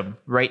system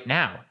right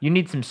now. You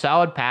need some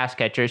solid pass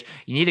catchers.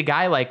 You need a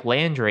guy like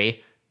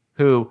Landry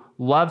who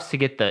loves to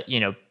get the,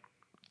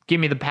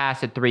 give me the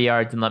pass at 3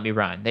 yards and let me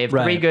run. They have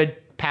 3 good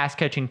pass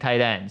catching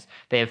tight ends.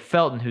 They have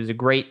Felton, who's a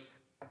great,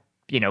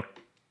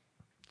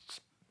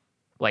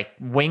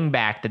 wing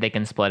back that they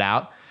can split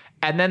out.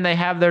 And then they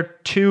have their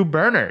 2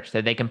 burners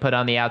that they can put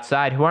on the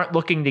outside who aren't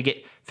looking to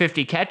get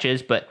 50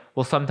 catches, but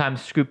will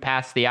sometimes scoop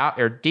past the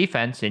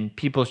defense in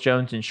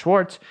Peoples-Jones and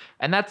Schwartz.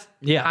 And that's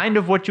kind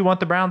of what you want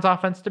the Browns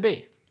offense to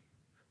be.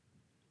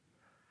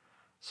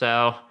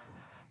 So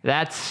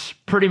that's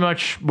pretty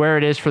much where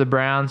it is for the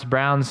Browns.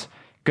 Browns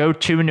go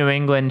to New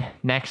England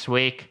next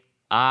week.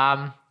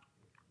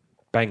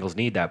 Bengals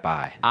need that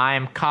bye.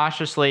 I'm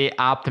cautiously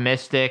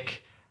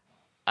optimistic.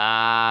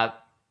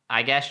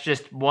 I guess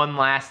just one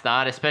last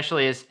thought,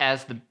 especially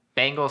as the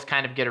Bengals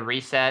kind of get a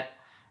reset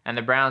and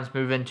the Browns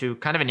move into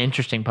kind of an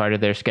interesting part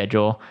of their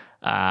schedule.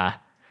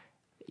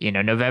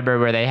 November,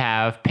 where they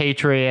have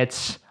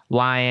Patriots,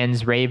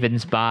 Lions,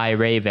 Ravens, bye,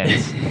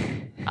 Ravens.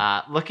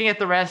 Looking at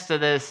the rest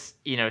of this,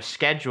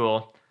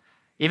 schedule,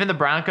 even the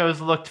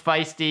Broncos looked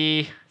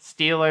feisty.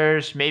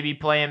 Steelers maybe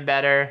playing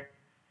better.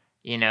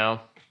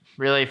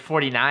 Really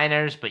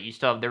 49ers, but you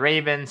still have the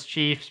Ravens,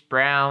 Chiefs,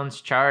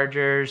 Browns,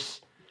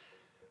 Chargers.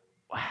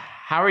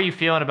 How are you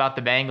feeling about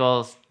the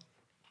Bengals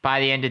by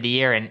the end of the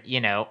year? And,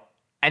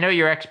 I know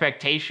your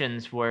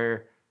expectations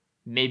were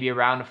maybe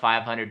around a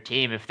 500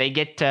 team. If they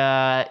get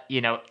to,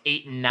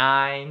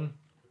 8-9,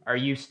 are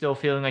you still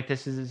feeling like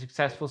this is a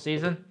successful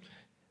season?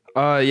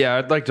 Yeah,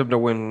 I'd like them to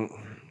win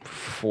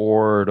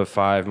 4 to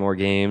 5 more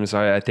games.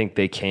 I think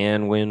they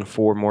can win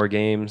 4 more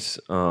games.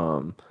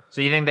 So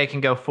you think they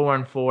can go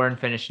 4-4 and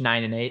finish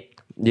 9-8?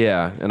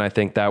 Yeah, and I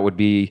think that would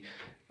be,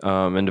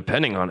 and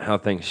depending on how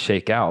things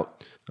shake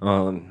out,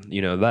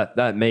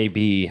 that may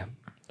be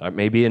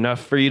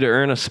enough for you to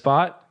earn a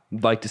spot.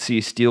 I'd like to see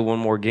you steal one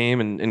more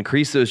game and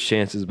increase those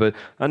chances. But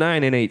a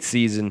 9-8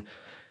 season,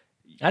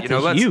 that's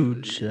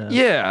huge.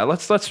 Yeah,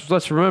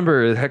 let's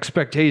remember the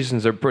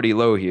expectations are pretty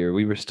low here.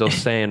 We were still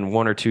saying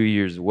 1 or 2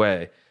 years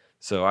away.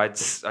 So I'd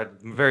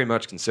very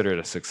much consider it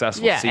a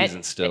successful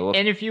season still.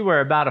 And if you were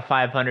about a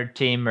 500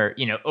 team, or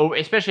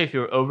especially if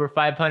you were over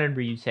 500,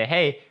 where you say,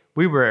 "Hey,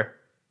 we were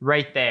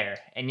right there,"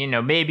 and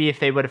maybe if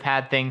they would have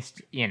had things,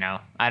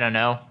 I don't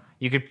know,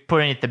 you could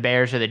put in at the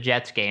Bears or the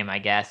Jets game, I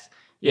guess.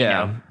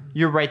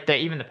 You're right there.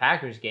 Even the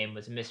Packers game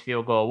was a missed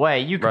field goal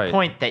away. You could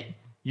point that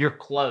you're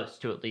close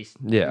to at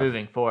least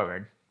moving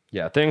forward.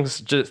 Yeah,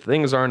 things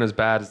aren't as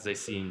bad as they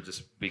seem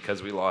just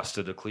because we lost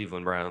to the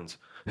Cleveland Browns,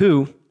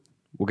 who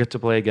we'll get to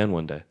play again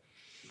one day.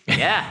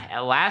 Yeah,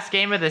 last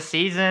game of the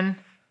season,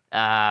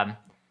 January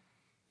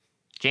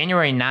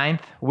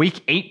 9th,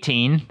 week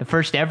 18, the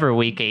first ever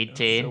week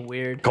 18. So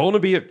weird. Going to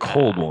be a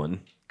cold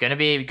one. Gonna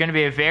be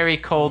a very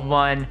cold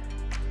one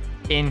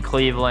in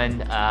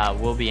Cleveland.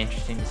 Will be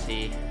interesting to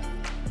see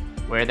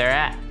where they're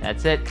at.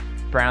 That's it.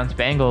 Browns,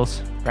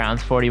 Bengals.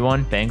 Browns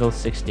 41, Bengals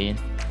 16.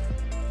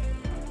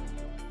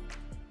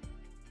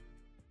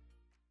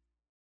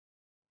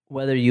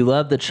 Whether you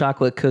love the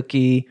chocolate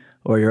cookie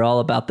or you're all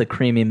about the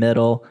creamy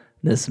middle,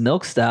 this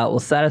milk stout will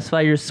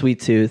satisfy your sweet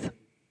tooth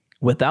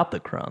without the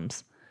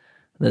crumbs.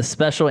 This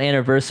special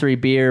anniversary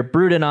beer,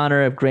 brewed in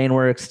honor of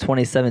Grainworks'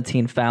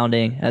 2017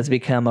 founding, has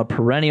become a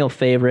perennial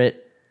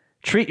favorite.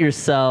 Treat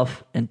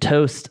yourself and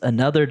toast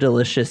another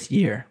delicious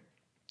year.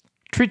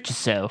 Treat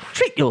yourself.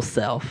 Treat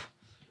yourself.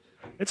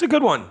 It's a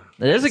good one.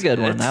 It is a good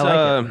one. I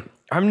like it.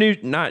 I'm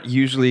not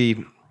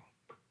usually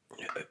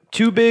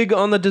too big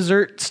on the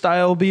dessert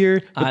style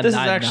beer, but this is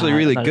actually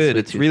really good.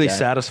 It really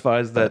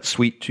satisfies that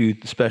sweet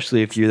tooth,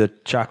 especially if you're the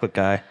chocolate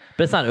guy.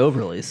 But it's not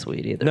overly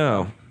sweet either.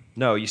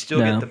 No, you still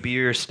get the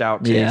beer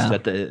stout taste. Yeah.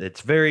 It's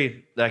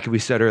very, like we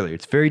said earlier,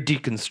 it's very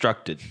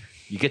deconstructed.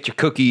 You get your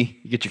cookie,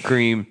 you get your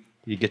cream,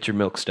 you get your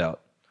milk stout.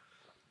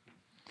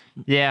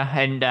 Yeah,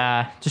 and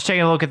just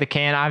taking a look at the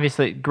can,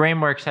 obviously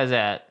Grainworks has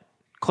a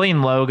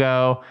clean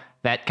logo,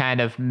 that kind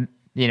of,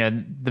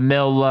 the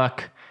mill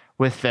look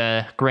with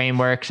the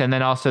Grainworks, and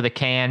then also the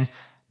can,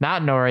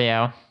 not an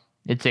Oreo.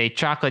 It's a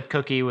chocolate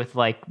cookie with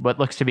like what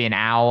looks to be an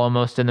owl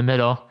almost in the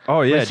middle.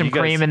 Oh yeah, with some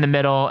cream in the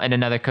middle and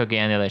another cookie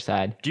on the other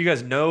side. Do you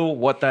guys know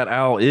what that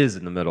owl is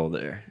in the middle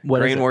there?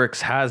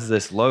 Grainworks has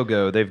this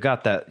logo. They've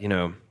got that,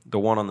 the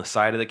one on the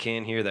side of the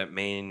can here, that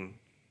main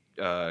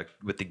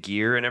with the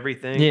gear and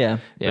everything. Yeah.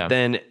 But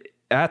then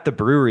at the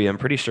brewery, I'm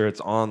pretty sure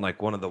it's on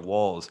like one of the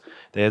walls.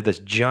 They have this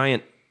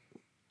giant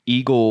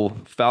eagle,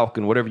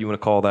 falcon, whatever you want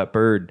to call that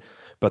bird,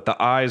 but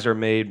the eyes are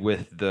made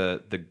with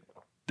the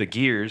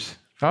gears.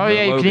 Oh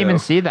yeah, you can even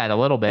see that a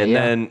little bit. And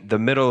then the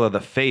middle of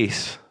the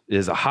face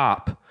is a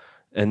hop,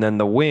 and then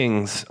the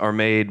wings are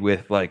made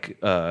with like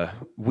little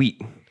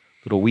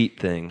wheat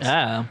things.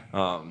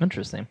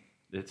 Interesting.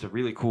 It's a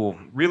really cool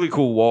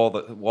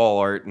wall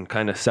art and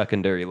kind of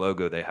secondary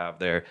logo they have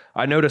there.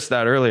 I noticed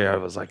that earlier. I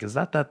was like, is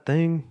that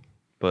thing?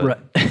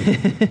 But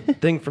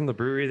thing from the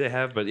brewery they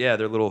have. But yeah,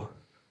 they're little.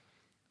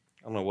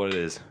 I don't know what it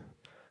is.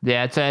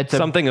 Yeah, it's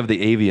something of the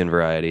avian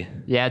variety.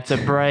 Yeah, it's a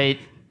bright.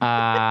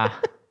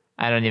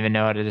 I don't even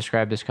know how to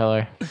describe this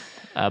color.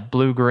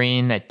 Blue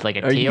green, like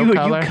a teal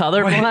color. Are you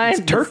colorblind?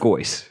 It's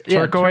turquoise.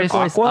 Turquoise,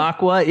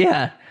 aqua.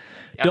 Yeah.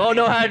 Don't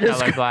know how to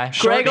describe.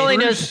 Greg only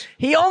knows.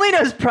 He only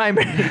knows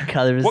primary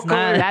colors. What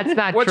color? That's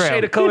not what true. What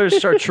shade of color is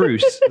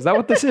chartreuse? Is that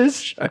what this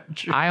is?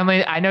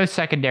 I know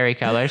secondary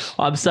colors.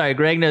 I'm sorry.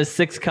 Greg knows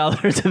 6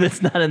 colors. If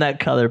it's not in that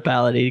color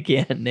palette, he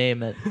can't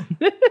name it.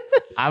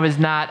 I was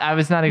not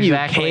exactly you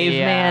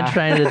caveman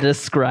trying to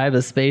describe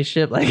a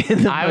spaceship.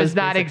 I was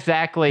not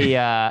exactly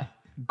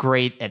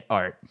great at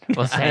art.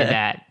 We'll say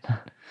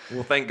that.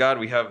 Well, thank God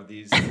we have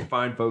these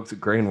fine folks at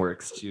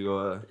Grainworks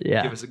to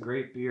give us a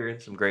great beer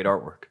and some great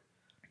artwork.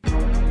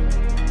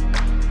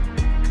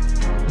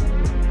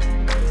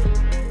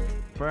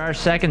 our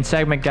second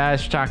segment,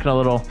 guys. We're talking a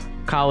little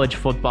college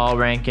football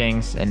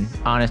rankings and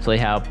honestly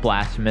how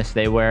blasphemous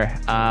they were.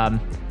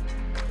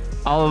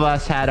 All of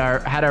us had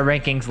our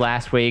rankings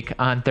last week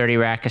on 30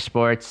 Rack of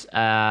Sports.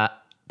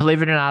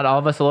 Believe it or not, all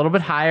of us a little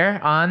bit higher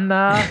on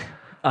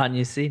On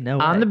UC, no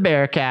way. on the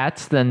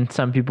Bearcats than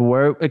some people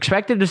were.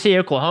 Expected to see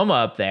Oklahoma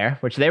up there,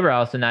 which they were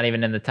also not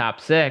even in the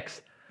top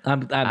 6.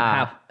 I'm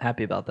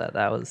happy about that.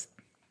 That was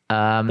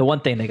the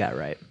one thing they got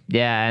right.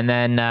 Yeah, and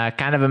then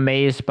kind of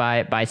amazed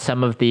by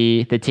some of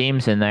the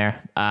teams in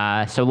there.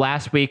 So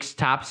last week's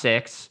top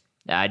 6,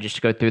 just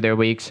to go through their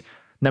weeks.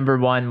 Number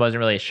 1 wasn't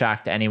really a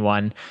shock to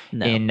anyone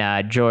in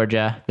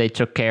Georgia. They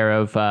took care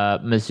of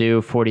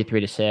Mizzou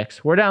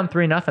 43-6. We're down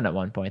 3-0 at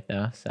one point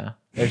though, so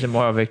there's a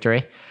moral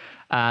victory.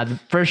 The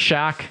first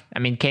shock,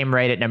 came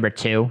right at number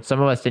 2. Some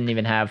of us didn't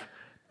even have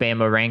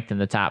Bama ranked in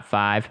the top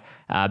 5.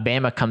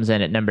 Bama comes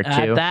in at number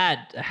 2.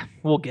 That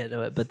we'll get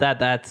to it, but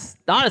that's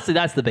honestly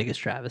that's the biggest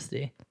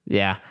travesty.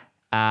 Yeah.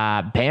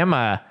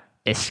 Bama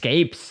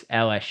escapes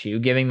LSU,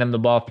 giving them the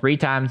ball 3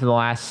 times in the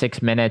last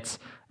 6 minutes.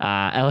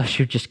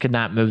 LSU just could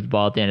not move the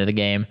ball at the end of the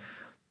game.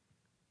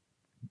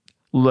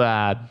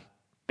 Bama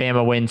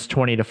wins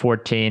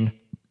 20-14.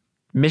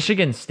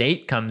 Michigan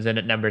State comes in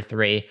at number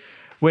 3,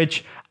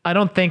 which I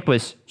don't think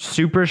was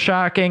super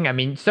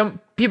shocking.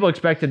 Some people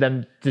expected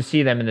them to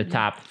see them in the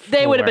top 4.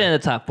 They would have been in the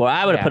top 4.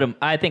 I would have put them.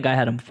 I think I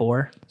had them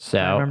 4. So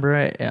I remember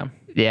right? Yeah.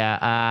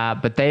 Yeah,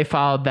 but they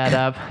followed that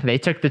up. They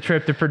took the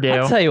trip to Purdue.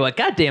 I'll tell you what,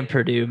 goddamn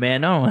Purdue, man.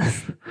 No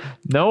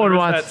one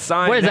wants. That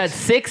sign what is that? next-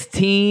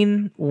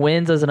 16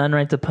 wins as an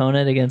unranked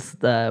opponent against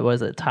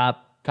the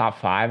top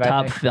 5. top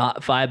I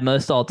think. 5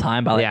 most all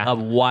time by a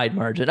wide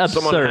margin.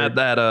 Absurd. Someone had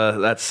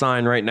that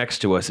sign right next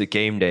to us at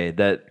game day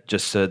that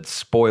just said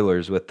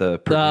spoilers with the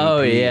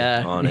Purdue P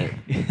on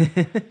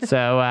it.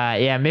 So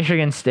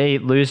Michigan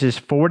State loses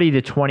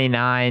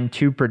 40-29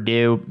 to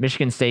Purdue.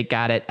 Michigan State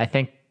got it, I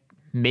think,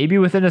 maybe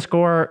within a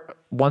score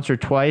once or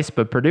twice,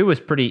 but Purdue was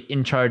pretty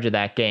in charge of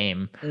that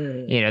game.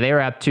 They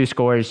were up 2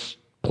 scores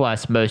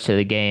plus most of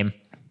the game.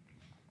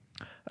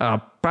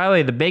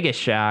 Probably the biggest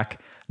shock,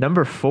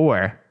 number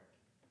 4,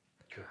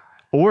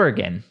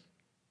 Oregon.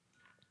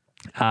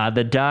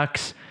 The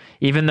Ducks,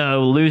 even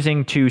though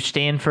losing to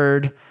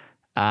Stanford,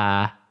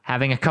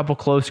 having a couple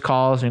close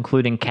calls,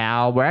 including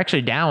Cal, were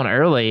actually down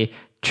early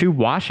to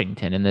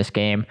Washington in this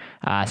game.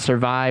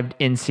 Survived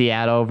in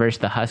Seattle versus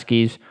the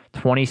Huskies,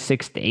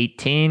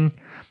 26-18.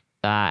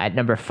 At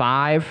number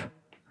 5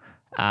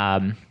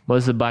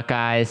 was the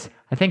Buckeyes.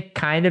 I think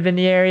kind of in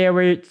the area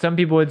where some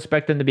people would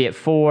expect them to be at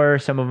 4.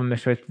 Some of them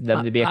expected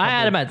them to be a couple. I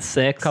had them at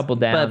 6. Couple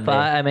down. But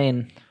 5,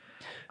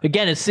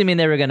 again, assuming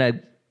they were going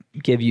to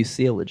give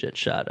UC a legit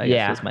shot, I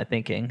guess was my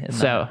thinking.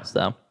 So.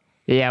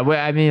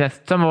 Yeah,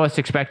 some of us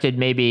expected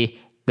maybe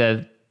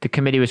the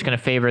committee was going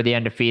to favor the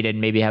undefeated,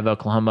 maybe have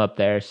Oklahoma up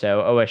there.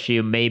 So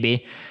OSU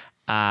maybe.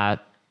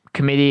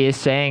 Committee is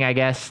saying, I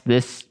guess,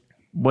 this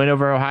win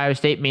over Ohio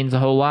State means a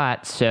whole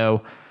lot.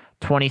 So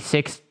Ohio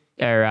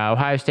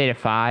State at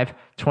 5,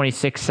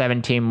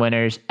 26-17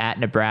 winners at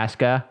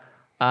Nebraska.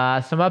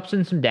 Some ups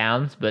and some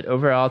downs, but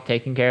overall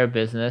taking care of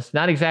business.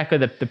 Not exactly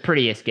the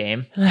prettiest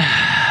game.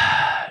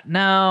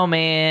 No,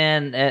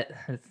 man.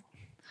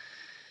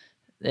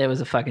 It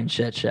was a fucking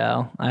shit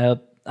show. I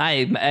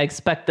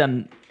expect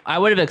them. I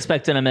would have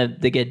expected them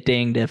to get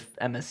dinged if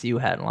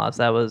MSU hadn't lost.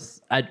 That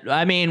was.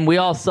 We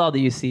all saw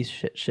the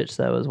UC shit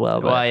show as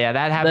well. But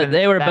that happened.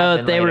 They were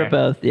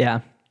both.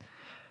 Yeah.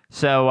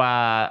 So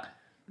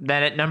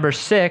then at number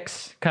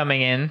 6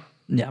 coming in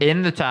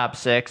the top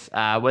 6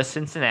 was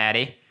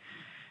Cincinnati.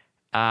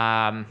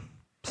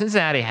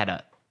 Cincinnati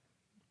had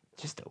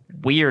just a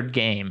weird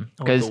game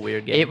because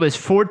it was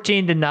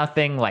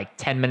 14-0 like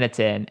 10 minutes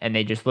in, and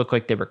they just looked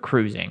like they were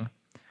cruising.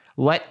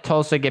 Let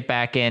Tulsa get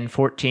back in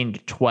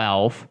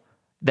 14-12.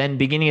 Then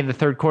beginning of the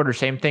third quarter,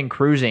 same thing,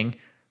 cruising.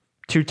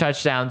 2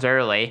 touchdowns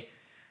early.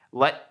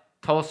 Let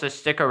Tulsa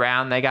stick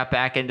around. They got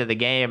back into the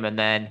game, and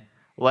then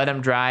let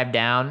them drive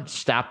down.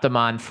 Stopped them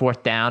on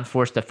 4th down.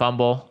 Forced a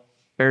fumble.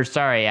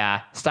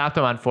 Stopped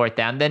them on 4th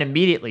down. Then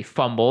immediately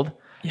fumbled.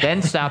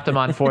 Then stopped them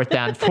on 4th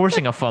down,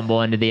 forcing a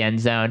fumble into the end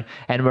zone.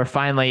 And we're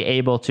finally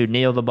able to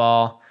kneel the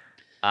ball.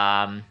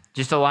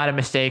 Just a lot of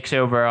mistakes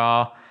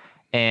overall.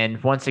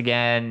 And once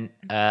again,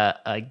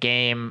 a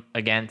game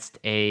against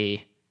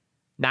a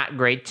not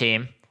great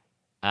team.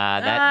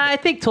 I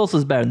think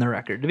Tulsa's better than the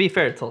record. To be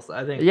fair to Tulsa,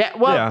 I think.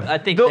 I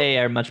think they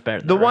are much better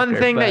than the record, one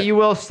thing that you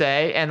will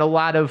say, and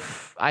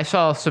I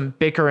saw some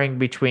bickering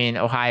between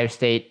Ohio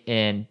State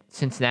and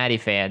Cincinnati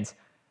fans.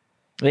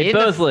 They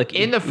both look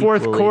in the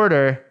 4th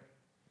quarter.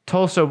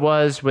 Tulsa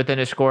was within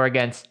a score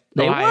against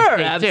Ohio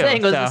State. I'm saying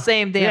it was the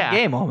same damn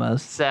game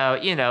almost. So,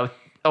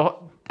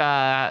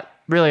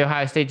 really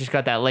Ohio State just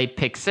got that late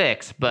pick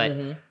 6.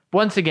 But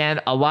once again,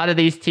 a lot of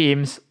these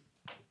teams,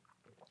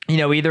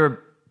 either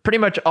pretty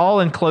much all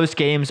in close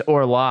games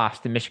or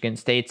lost in Michigan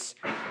State's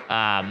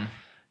none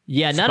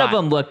of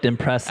them looked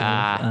impressive.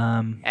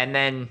 And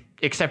then,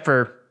 except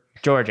for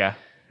Georgia,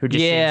 who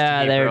just seems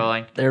to be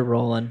rolling. They're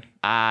rolling.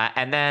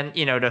 And then,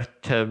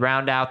 to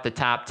round out the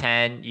top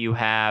 10, you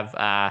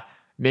have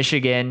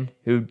Michigan,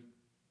 who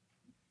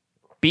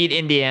beat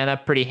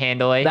Indiana pretty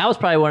handily. That was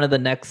probably one of the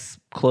next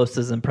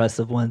closest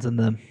impressive ones in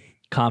the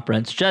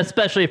conference, just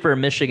especially for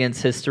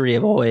Michigan's history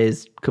of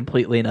always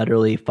completely and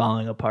utterly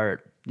falling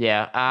apart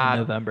Yeah. in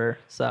November.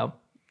 So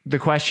The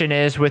question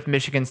is, with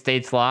Michigan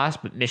State's loss,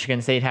 but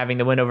Michigan State having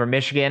the win over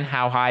Michigan,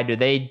 how high do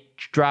they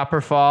drop or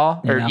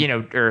fall? Or,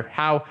 Yeah. or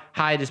how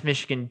high does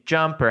Michigan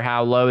jump, or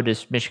how low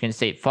does Michigan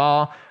State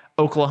fall?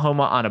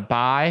 Oklahoma on a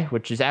bye,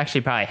 which has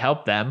actually probably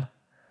helped them,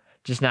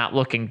 just not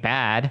looking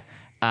bad.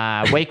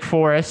 Wake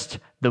Forest,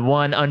 the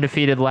one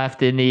undefeated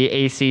left in the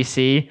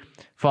ACC,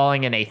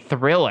 falling in a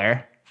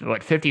thriller,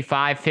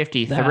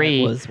 55-53 that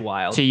was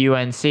wild. to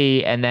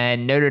UNC. And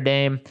then Notre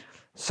Dame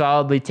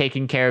solidly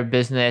taking care of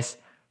business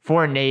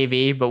for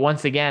Navy. But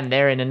once again,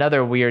 they're in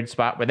another weird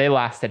spot where they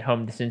lost at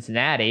home to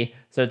Cincinnati.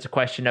 So it's a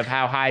question of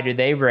how high do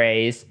they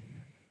raise?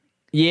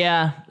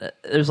 Yeah,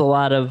 there's a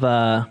lot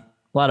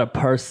of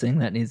parsing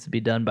that needs to be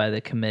done by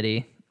the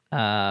committee.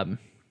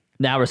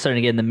 Now we're starting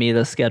to get in the meat of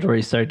the schedule where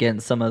you start getting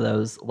some of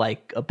those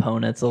like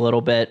opponents a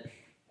little bit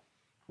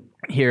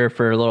here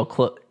for a little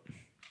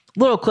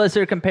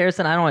closer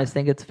comparison. I don't always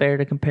think it's fair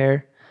to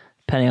compare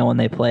depending on when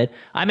they played.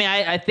 I mean,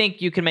 I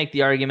think you can make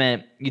the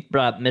argument. You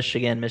brought up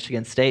Michigan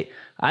State.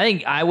 I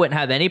think I wouldn't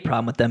have any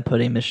problem with them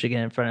putting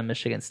Michigan in front of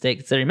Michigan State,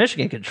 considering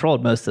Michigan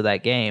controlled most of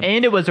that game.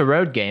 And it was a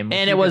road game. which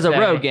And you it was could a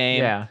say. road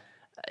game. Yeah.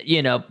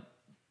 You know,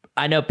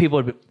 I know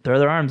people would throw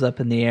their arms up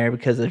in the air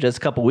because of just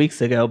a couple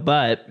weeks ago,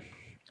 but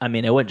I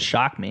mean, it wouldn't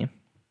shock me.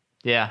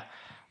 Yeah.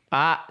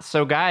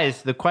 So,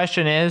 guys, the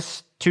question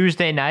is,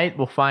 Tuesday night,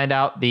 we'll find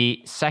out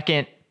the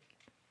second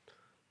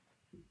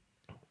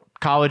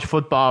college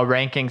football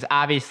rankings.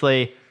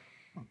 Obviously,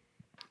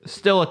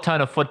 still a ton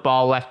of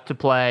football left to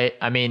play.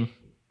 I mean,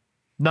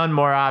 none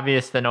more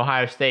obvious than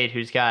Ohio State,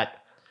 who's got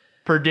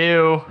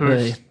Purdue,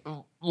 who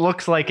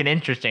looks like an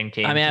interesting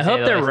team. I mean, I to say hope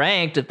the they're least.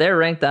 ranked. If they're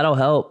ranked, that'll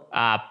help.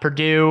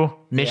 Purdue,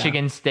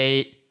 Michigan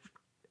State,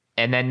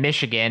 and then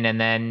Michigan, and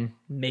then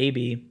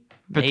Maybe.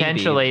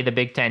 potentially the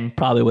Big Ten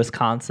Probably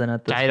Wisconsin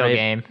at this title rate.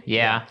 game.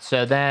 Yeah.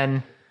 So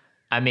then,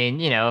 I mean,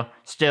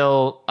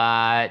 still,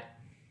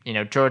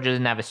 Georgia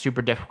doesn't have a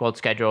super difficult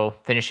schedule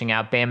finishing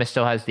out. Bama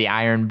still has the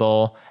Iron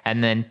Bowl,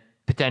 and then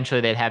potentially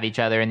they'd have each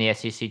other in the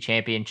SEC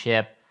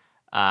championship.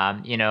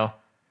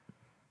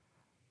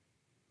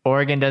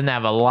 Oregon doesn't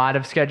have a lot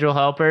of schedule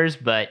helpers,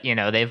 but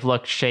they've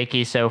looked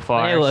shaky so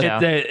far. They look-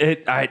 so-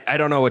 I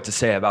don't know what to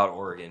say about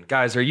Oregon.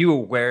 Guys, are you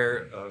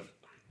aware of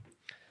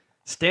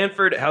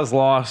Stanford has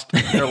lost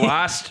their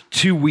last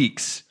 2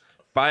 weeks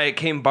by a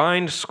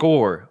combined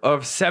score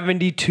of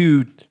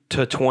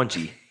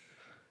 72-20.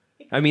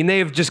 I mean, they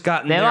have just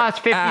gotten They their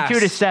lost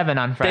 52-7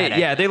 on They, Friday.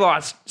 yeah, they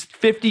lost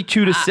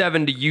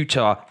 52-7 to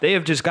Utah. They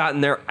have just gotten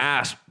their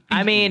ass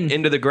beaten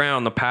into the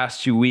ground the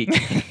past 2 weeks.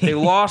 They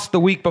lost the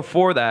week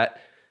before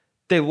that.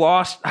 They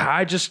lost.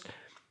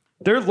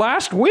 Their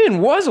last win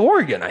was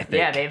Oregon, I think.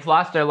 Yeah, they've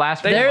lost their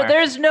last win.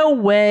 There's no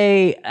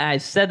way. I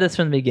said this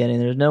from the beginning.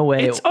 There's no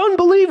way. It's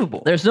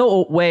unbelievable. There's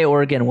no way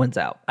Oregon wins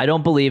out. I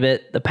don't believe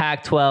it. The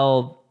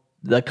Pac-12,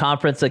 the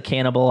conference are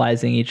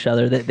cannibalizing each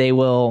other. That they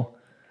will.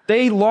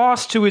 They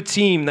lost to a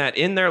team that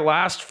in their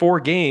last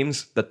 4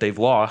 games that they've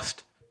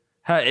lost,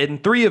 in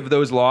 3 of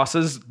those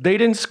losses, they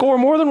didn't score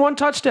more than 1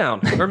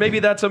 touchdown. Or maybe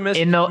that's a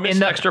missed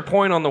extra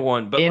point on the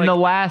one. But in the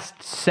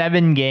last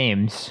 7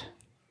 games,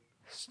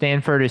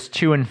 Stanford is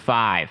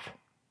 2-5.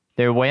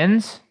 Their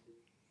wins,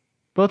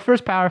 both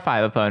versus Power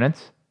 5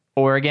 opponents,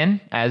 Oregon,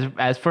 as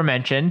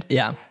aforementioned,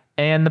 Yeah.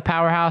 and the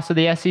powerhouse of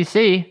the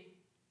SEC,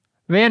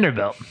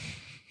 Vanderbilt.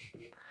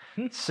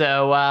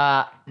 So,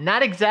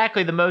 not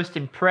exactly the most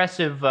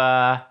impressive.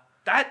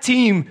 that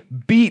team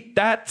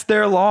that's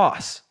their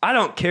loss. I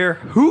don't care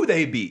who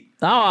they beat.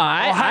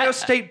 Ohio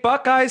State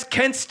Buckeyes,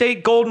 Kent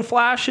State Golden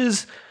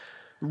Flashes,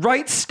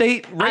 Wright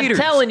State Raiders.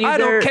 telling you, I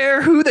don't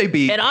care who they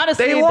beat. And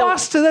honestly, they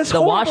lost to this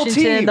horrible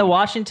team. The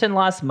Washington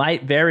loss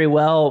might very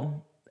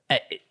well.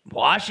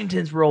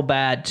 Washington's real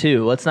bad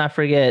too. Let's not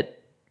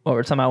forget what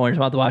we're talking about when we're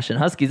talking about the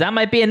Washington Huskies. That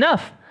might be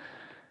enough.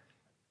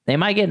 They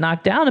might get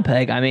knocked down a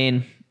peg. I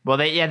mean, Well,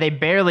 they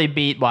barely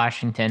beat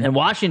Washington. and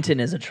Washington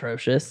is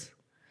atrocious.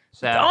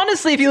 So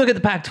Honestly, if you look at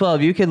the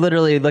Pac-12, you could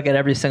literally look at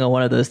every single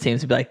one of those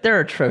teams and be like, they're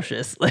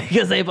atrocious,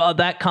 because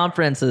that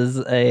conference is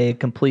a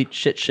complete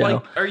shit show.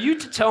 Like, are you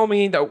to tell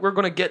me that we're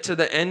going to get to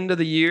the end of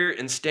the year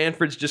and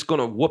Stanford's just going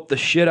to whoop the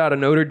shit out of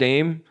Notre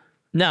Dame?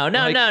 No.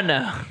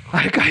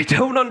 Like, I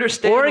don't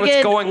understand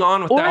what's going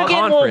on with that Oregon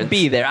conference. won't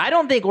be there. I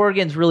don't think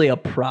Oregon's really a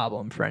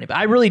problem for anybody.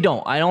 I really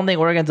don't. I don't think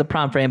Oregon's a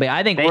problem for anybody.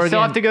 I think they Oregon.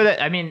 still have to go.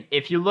 I mean,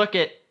 if you look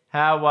at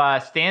how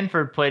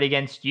Stanford played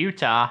against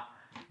Utah,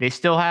 they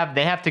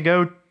have to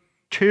go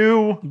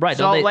to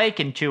Salt Lake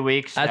in 2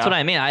 weeks. That's what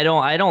I mean. I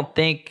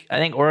think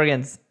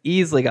Oregon's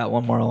easily got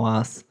one more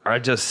loss.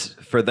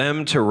 For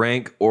them to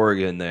rank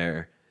Oregon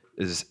there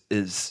is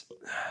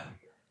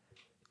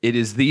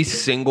the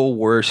single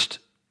worst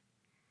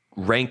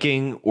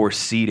ranking or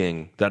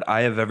seeding that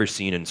I have ever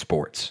seen in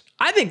sports.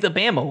 I think the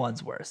Bama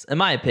one's worse, in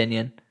my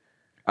opinion.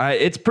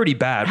 It's pretty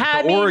bad.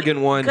 But the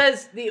Oregon one.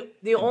 Because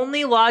the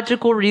only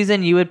logical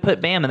reason you would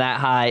put Bama that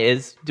high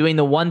is doing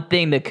the one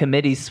thing the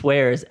committee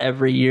swears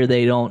every year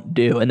they don't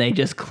do, and they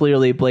just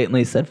clearly,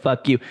 blatantly said,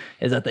 fuck you,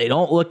 is that they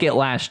don't look at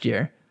last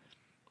year.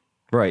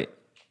 Right.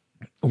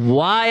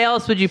 Why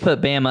else would you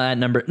put Bama at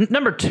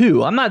number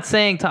 2? I'm not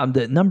saying, Tom,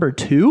 that number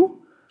 2?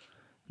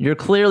 You're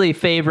clearly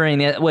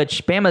favoring it,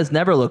 which Bama's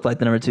never looked like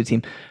the number 2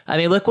 team. I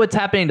mean, look what's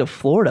happening to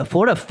Florida.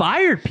 Florida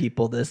fired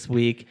people this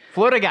week.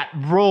 Florida got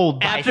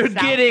rolled by after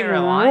South getting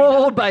Carolina.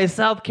 rolled by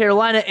South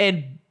Carolina,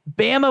 and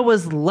Bama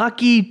was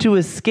lucky to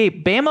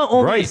escape. Bama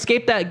only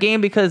escaped that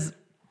game because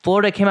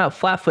Florida came out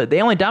flat-footed.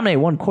 They only dominated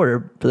one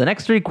quarter. For the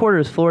next 3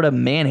 quarters, Florida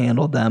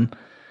manhandled them.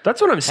 That's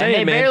what I'm saying,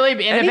 And they man. barely,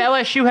 and if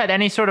LSU had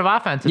any sort of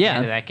offense at the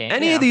end of that game.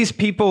 Any of these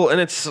people,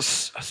 and it's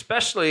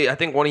especially, I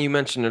think one of you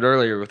mentioned it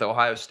earlier with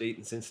Ohio State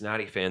and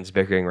Cincinnati fans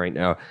bickering right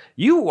now.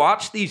 You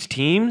watch these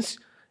teams,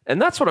 and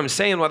that's what I'm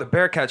saying why the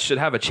Bearcats should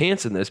have a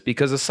chance in this,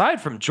 because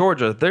aside from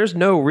Georgia, there's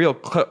no real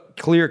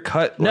clear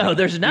cut. No,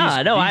 there's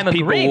not. No, I'm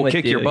people agreeing will with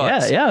kick you. your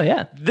butts.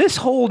 Yeah. This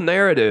whole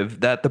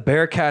narrative that the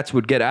Bearcats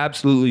would get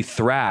absolutely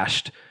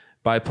thrashed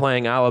by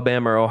playing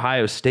Alabama or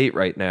Ohio State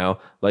right now,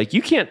 like,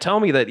 you can't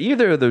tell me that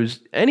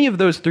any of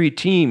those 3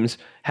 teams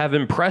have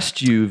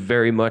impressed you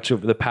very much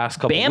over the past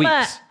couple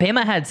weeks.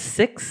 Bama had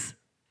 6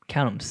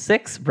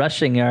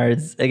 rushing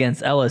yards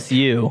against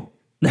LSU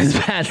this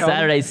past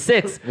Saturday.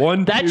 6.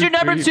 That's your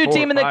number 2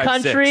 team in the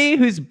country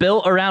who's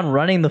built around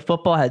running the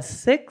football, had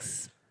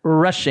 6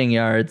 rushing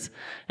yards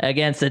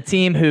against a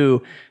team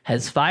who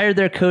has fired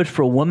their coach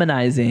for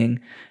womanizing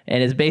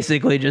and is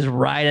basically just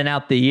riding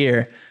out the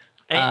year.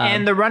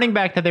 And the running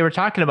back that they were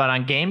talking about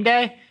on game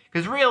day,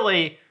 because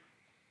really,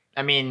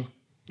 I mean,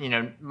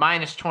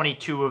 minus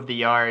 22 of the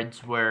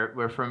yards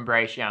were from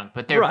Bryce Young.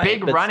 But their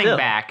big running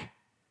back,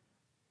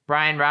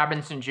 Brian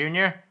Robinson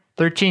Jr.,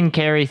 13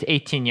 carries,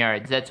 18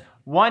 yards. That's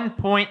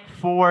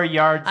 1.4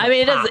 yards. I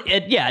mean,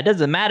 it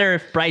doesn't matter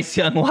if Bryce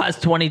Young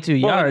lost 22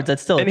 yards.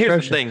 That's still atrocious.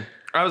 Here's the thing.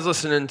 I was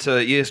listening to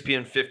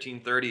ESPN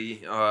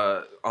 1530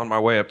 on my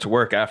way up to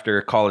work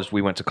after college.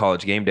 We went to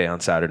College Game Day on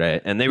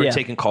Saturday, and they were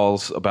taking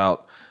calls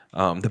about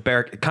the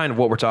Bear, kind of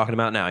what we're talking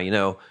about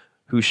now,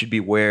 who should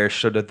be where,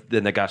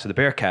 then they got to the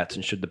Bearcats,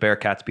 and should the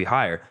Bearcats be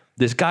higher?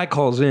 This guy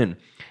calls in,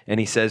 and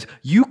he says,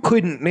 you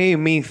couldn't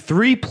name me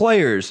 3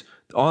 players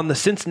on the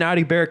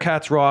Cincinnati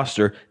Bearcats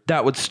roster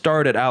that would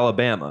start at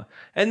Alabama.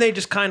 And they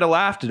just kind of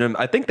laughed at him.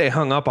 I think they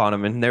hung up on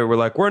him, and they were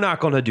like, we're not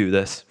going to do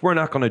this. We're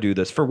not going to do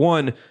this. For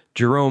one,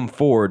 Jerome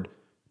Ford,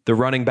 the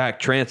running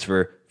back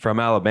transfer from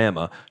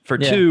Alabama. For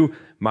 2,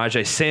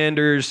 Myjai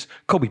Sanders,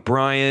 Kobe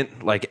Bryant,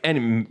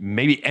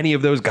 maybe any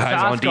of those guys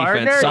Sauce on defense.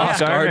 Gardner?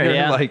 Sauce Yeah. Gardner,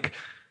 Yeah.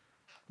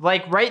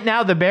 Like right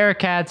now, the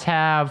Bearcats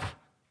have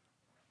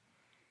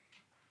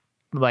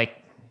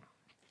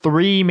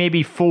 3,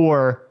 maybe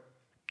 4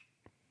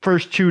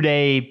 first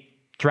 2-day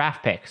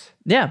draft picks.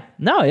 Yeah.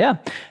 No, yeah.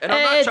 And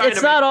I'm not trying It's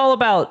to not all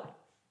about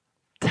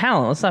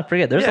talent. Let's not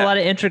forget. There's a Yeah. lot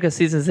of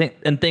intricacies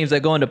and things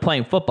that go into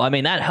playing football. I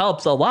mean, that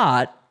helps a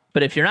lot.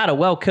 But if you're not a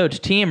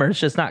well-coached team or it's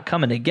just not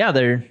coming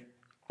together,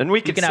 And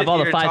we can have all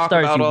the 5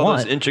 stars about you all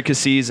want. those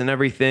intricacies and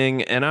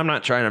everything. And I'm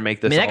not trying to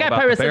make this. I mean, that all guy about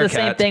probably the said the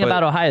same Bearcats, thing but-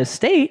 about Ohio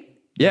State.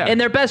 Yeah.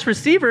 And their best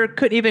receiver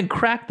couldn't even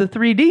crack the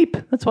 3 deep.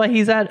 That's why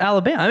he's at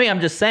Alabama. I mean,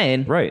 I'm just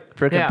saying. Right.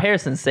 For Yeah.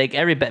 comparison's sake,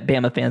 every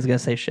Bama fan's going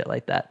to say shit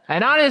like that.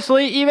 And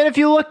honestly, even if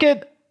you look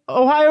at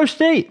Ohio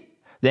State,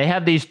 they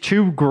have these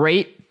 2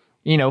 great,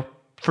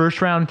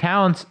 first-round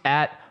talents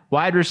at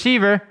wide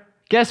receiver.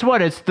 Guess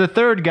what? It's the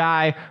 3rd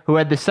guy who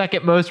had the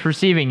 2nd most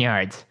receiving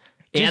yards.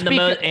 And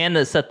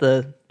the set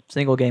the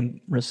single game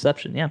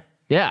reception. Yeah.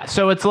 Yeah,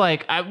 so it's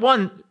like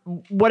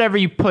whatever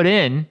you put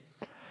in,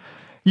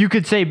 you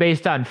could say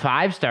based on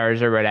 5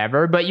 stars or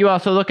whatever, but you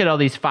also look at all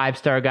these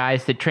 5-star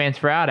guys that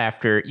transfer out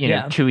after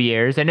 2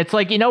 years, and it's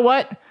like, you know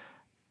what?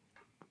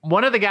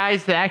 One of the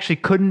guys that actually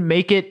couldn't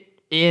make it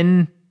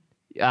in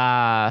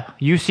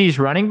UC's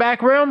running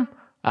back room,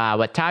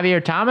 Tavier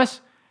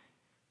Thomas,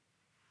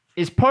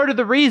 is part of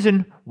the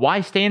reason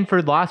why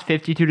Stanford lost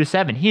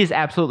 52-7. He is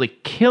absolutely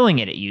killing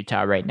it at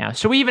Utah right now.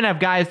 So we even have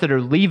guys that are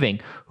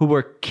leaving who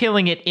were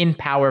killing it in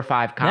Power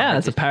 5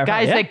 conferences. that's a Power 5,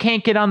 guys yeah. that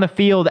can't get on the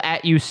field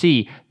at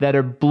UC that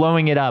are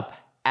blowing it up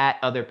at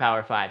other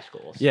Power 5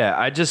 schools.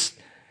 Yeah,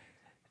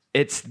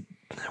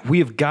 we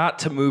have got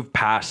to move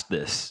past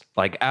this.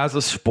 Like, as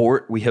a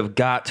sport, we have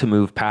got to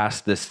move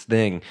past this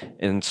thing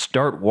and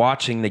start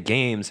watching the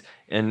games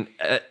and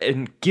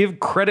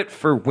give credit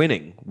for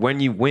winning when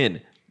you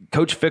win.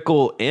 Coach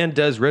Fickle and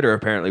Des Ridder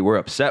apparently were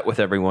upset with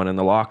everyone in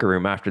the locker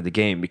room after the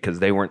game because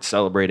they weren't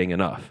celebrating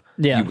enough.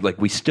 Yeah.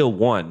 We still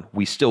won.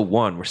 We're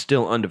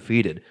still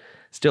undefeated.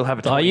 Still have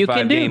a all you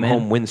can do, 25-game man.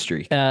 home win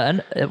streak.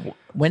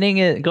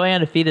 Going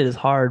undefeated is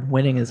hard.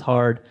 Winning is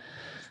hard.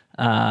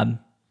 I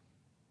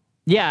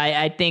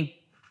think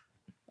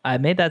I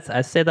made that.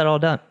 I say that all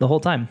done the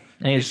whole time.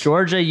 I think it's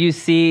Georgia,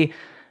 UC,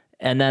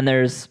 and then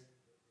there's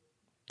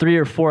 3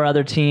 or 4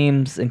 other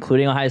teams,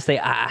 including Ohio State.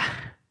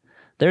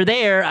 They're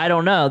there. I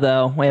don't know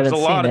though. We There's haven't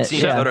a lot seen of it.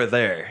 teams Yeah. that are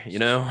there, you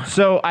know?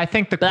 So I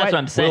think That's what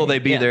I'm saying. Will they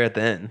be Yeah. there at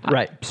the end?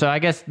 Right. So I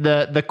guess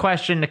the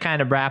question to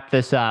kind of wrap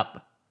this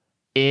up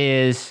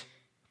is,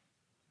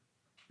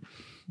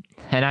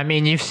 and I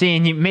mean, you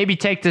maybe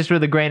take this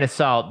with a grain of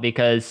salt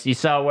because you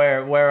saw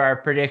where our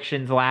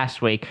predictions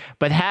last week,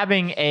 but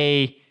having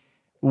a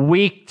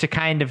week to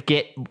kind of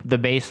get the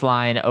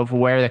baseline of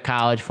where the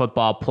college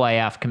football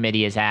playoff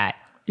committee is at.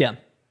 Yeah.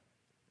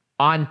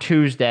 On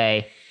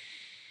Tuesday,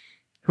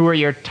 who are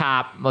your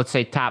top, let's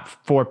say top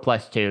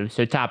 4+2,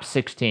 so top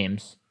 6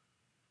 teams?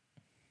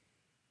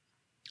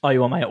 Oh,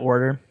 you want my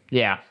order?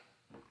 Yeah.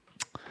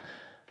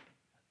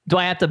 Do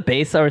I have to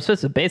base? Are we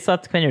supposed to base it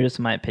off the committee or just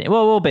my opinion?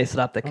 Well, we'll base it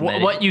off the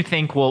committee. What you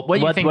think will?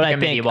 What you think the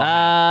committee will?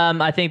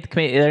 I think the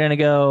committee, they're gonna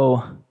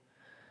go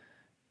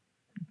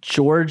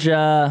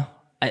Georgia.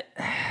 I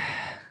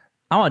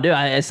want to do it.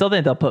 I still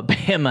think they'll put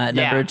Bama at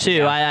number 2.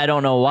 Yeah. I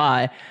don't know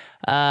why.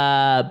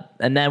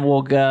 And then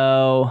we'll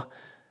go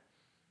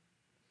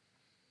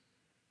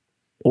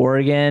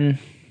Oregon.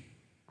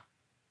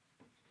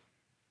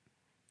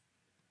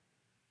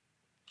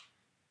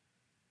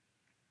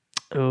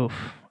 Oof.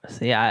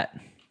 See, I'll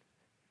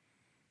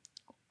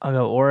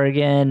go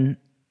Oregon.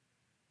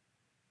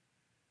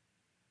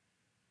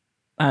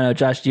 I don't know,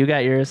 Josh. You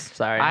got yours?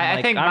 Sorry,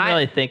 I think I'm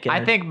really thinking.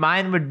 I think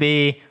mine would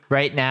be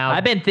right now.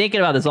 I've been thinking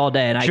about this all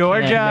day, and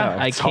Georgia.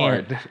 I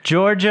can't.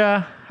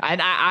 Georgia.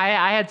 And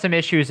I had some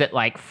issues at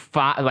like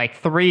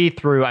 3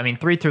 through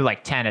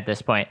like 10 at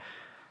this point.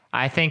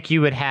 I think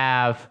you would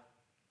have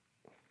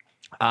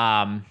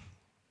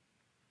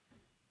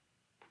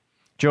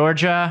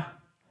Georgia,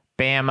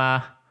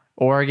 Bama,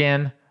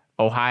 Oregon,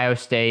 Ohio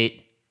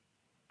State,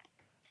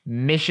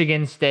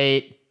 Michigan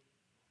State,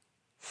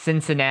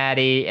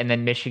 Cincinnati, and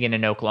then Michigan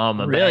and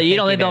Oklahoma. But I Really, you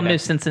don't think you'd they'll end up-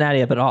 move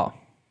Cincinnati up at all?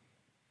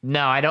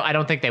 No, I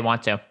don't think they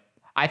want to.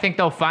 I think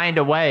they'll find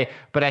a way,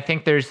 but I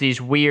think there's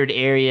these weird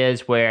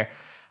areas where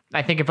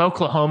I think if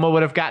Oklahoma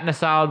would have gotten a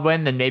solid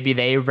win, then maybe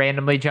they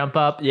randomly jump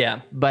up.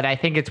 Yeah. But I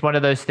think it's one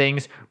of those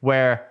things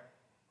where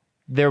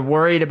they're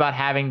worried about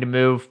having to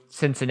move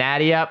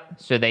Cincinnati up,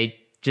 so they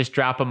just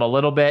drop them a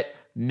little bit.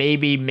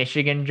 Maybe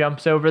Michigan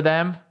jumps over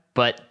them.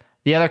 But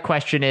the other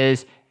question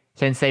is,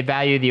 since they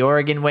value the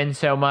Oregon win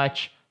so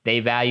much, they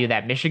value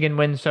that Michigan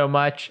win so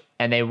much,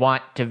 and they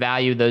want to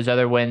value those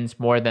other wins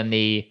more than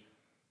the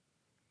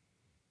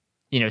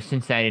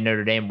Cincinnati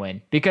Notre Dame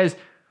win. Because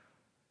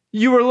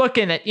you were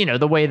looking at,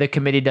 the way the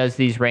committee does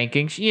these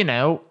rankings,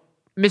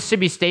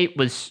 Mississippi State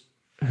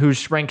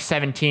who's ranked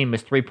 17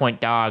 was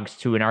 3-point dogs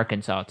to an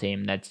Arkansas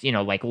team that's,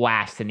 like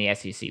last in the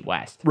SEC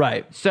West.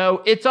 Right.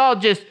 So it's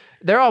all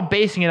they're all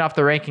basing it off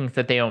the rankings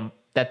that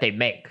they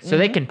make. So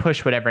they can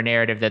push whatever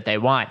narrative that they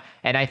want.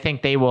 And I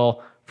think they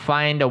will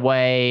find a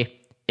way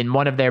in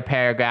one of their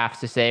paragraphs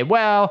to say,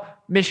 well,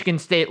 Michigan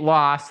State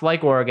lost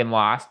like Oregon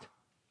lost.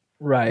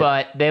 Right.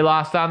 But they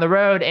lost on the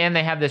road, and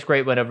they have this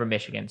great win over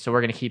Michigan, so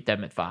we're going to keep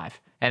them at 5.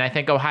 And I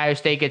think Ohio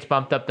State gets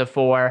bumped up to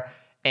 4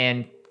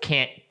 and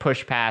can't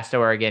push past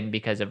Oregon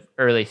because of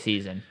early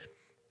season.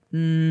 All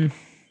right,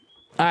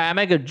 I'm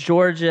going to go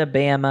Georgia,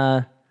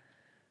 Bama,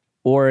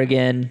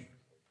 Oregon.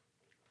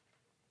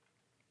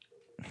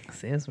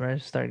 See, this is where I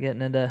start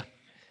getting into...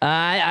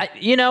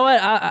 you know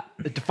what?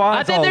 It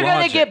defies I think all they're going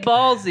to logic. get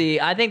ballsy.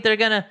 I think they're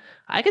going to...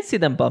 I could see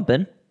them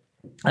bumping.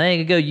 I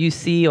think I could go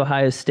UC,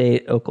 Ohio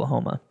State,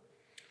 Oklahoma.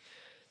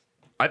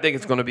 I think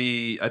it's going to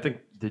be. I think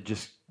they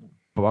just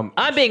bump.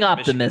 I'm being Michigan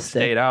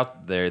optimistic. State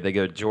out there. They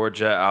go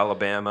Georgia,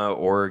 Alabama,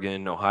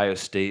 Oregon, Ohio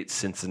State,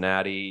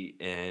 Cincinnati,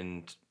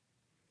 and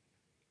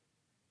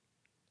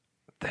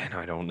then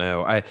I don't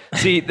know. I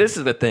see. This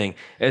is the thing: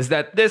 is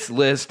that this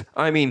list?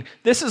 I mean,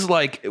 this is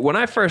like when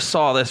I first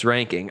saw this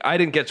ranking. I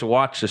didn't get to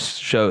watch this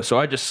show, so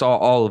I just saw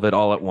all of it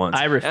all at once.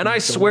 refuse and I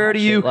to swear to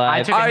watch you, it live.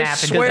 I took a I nap and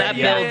swear Because that to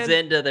you, builds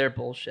man, into their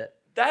bullshit.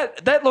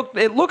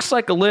 It looks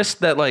like a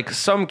list that like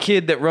some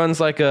kid that runs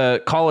like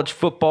a college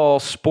football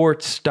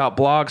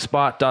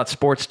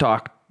sports.blogspot.sports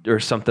talk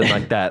or something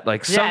like that.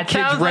 Like some it kid's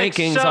sounds like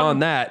rankings some on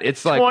that.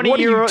 It's like, what are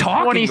you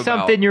talking about?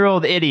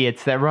 20-something-year-old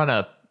idiots that run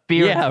a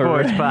beer and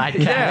sports right.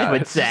 podcast Yeah,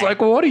 would it's say. just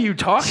like, what are you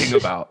talking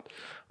about?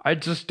 I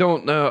just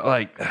don't know.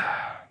 Like,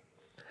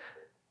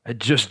 I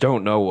just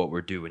don't know what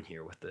we're doing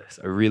here with this.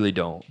 I really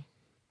don't.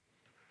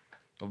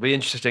 It'll be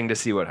interesting to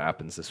see what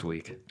happens this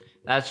week.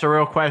 That's the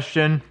real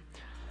question.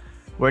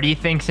 Where do you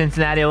think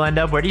Cincinnati will end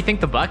up? Where do you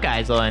think the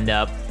Buckeyes will end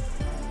up?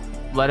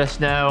 Let us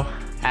know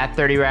at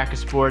 30 Rack of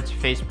Sports,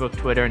 Facebook,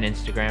 Twitter, and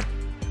Instagram.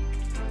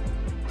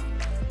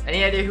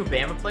 Any idea who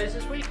Bama plays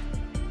this week?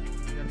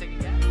 You don't think you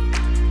got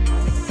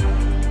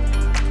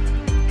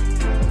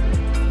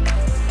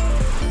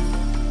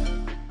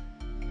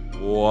it?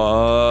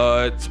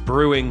 What's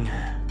brewing,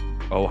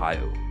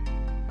 Ohio?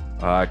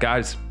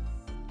 Guys,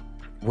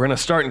 we're going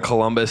to start in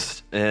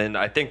Columbus, and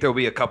I think there'll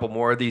be a couple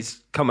more of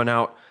these coming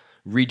out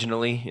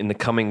regionally in the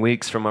coming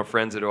weeks from our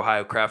friends at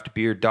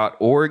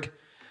ohiocraftbeer.org.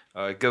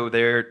 Go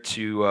there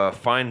to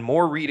find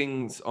more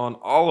readings on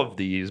all of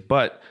these.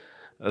 But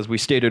as we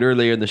stated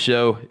earlier in the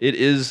show, it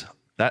is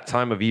that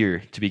time of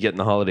year to be getting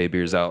the holiday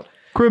beers out.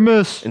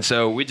 Christmas. And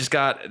so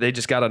they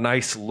just got a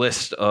nice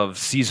list of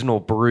seasonal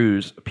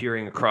brews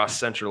appearing across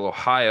central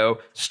Ohio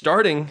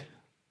starting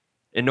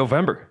in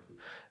November.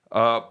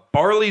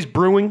 Barley's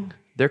Brewing,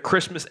 their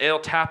Christmas ale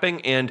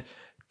tapping and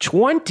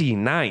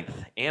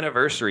 29th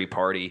anniversary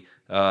party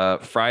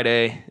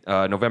Friday,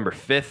 November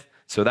 5th.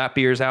 So that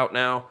beer's out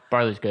now.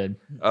 Barley's good.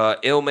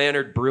 Ill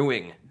Mannered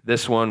Brewing.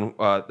 This one,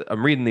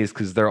 I'm reading these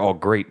because they're all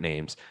great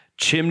names.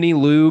 Chimney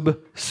Lube,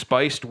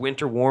 Spiced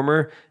Winter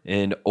Warmer,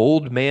 and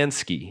Old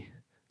Mansky.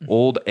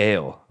 Old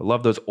Ale. I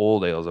love those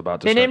old ales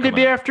about to They start named a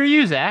coming beer out. after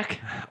you, Zach.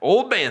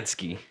 Old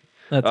Mansky.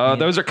 That's mean.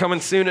 Those are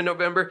coming soon in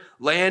November.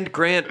 Land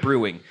Grant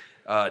Brewing.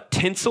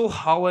 Tinsel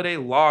Holiday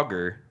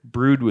Lager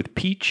brewed with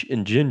peach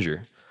and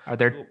ginger. Are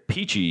there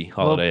Peachy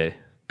holiday.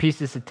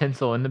 pieces of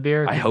tinsel in the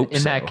beer? I hope in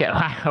so. That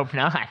I hope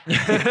not.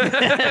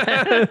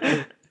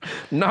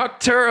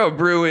 Noctura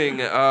Brewing,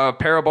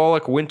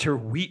 Parabolic Winter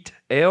Wheat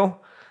Ale.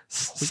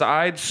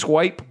 Side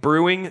Swipe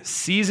Brewing,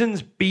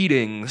 Seasons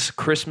Beatings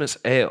Christmas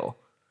Ale.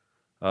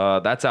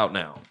 That's out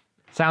now.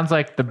 Sounds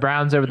like the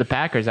Browns over the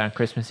Packers on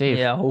Christmas Eve.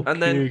 Yeah. Okay,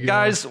 And then,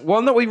 guys,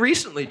 one that we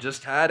recently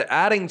just had,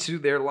 adding to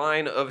their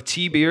line of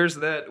tea beers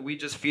that we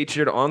just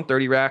featured on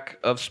 30 Rack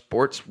of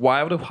Sports,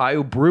 Wild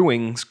Ohio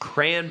Brewing's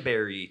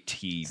Cranberry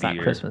Tea It's beer.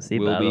 not Christmas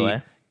Eve, will by the be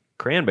way.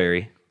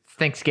 Cranberry. It's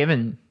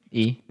Thanksgiving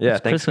E. Yeah,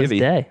 It's Christmas Thanksgiving.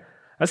 Day.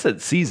 I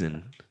said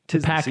season.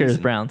 'Tis the Packers,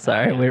 season. Browns.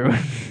 Sorry. We were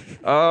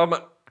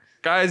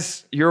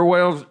Guys, you're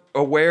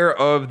aware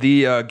of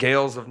the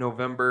gales of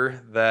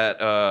November that,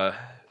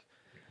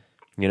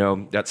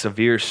 that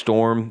severe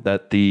storm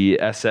that the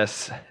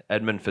SS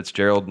Edmund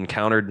Fitzgerald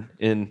encountered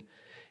in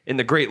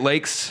the Great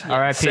Lakes.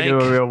 R.I.P. Sank to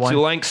a real one.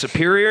 to Lake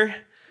Superior,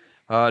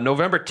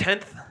 November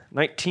 10th,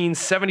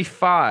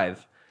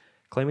 1975,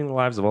 claiming the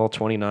lives of all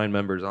 29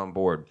 members on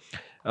board.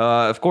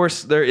 Of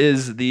course, there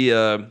is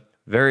the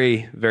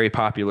very, very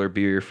popular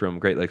beer from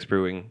Great Lakes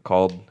Brewing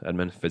called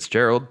Edmund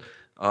Fitzgerald,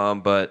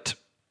 but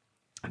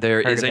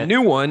there is of a it.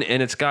 new one,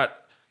 and it's got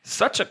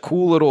such a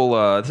cool little.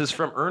 This is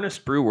from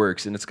Ernest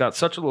Brewworks, and it's got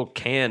such a little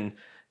can.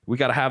 We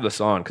got to have this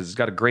on because it's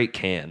got a great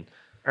can.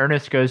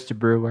 Ernest goes to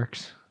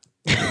Brewworks.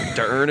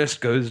 To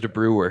Ernest goes to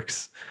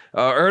Brewworks.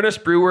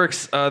 Ernest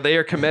Brewworks, they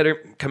are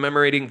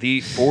commemorating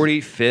the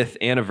 45th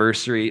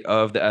anniversary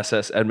of the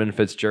SS Edmund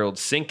Fitzgerald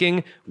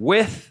sinking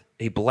with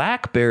a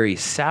blackberry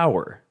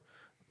sour.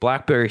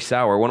 Blackberry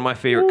sour, one of my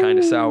favorite kind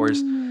of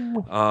sours.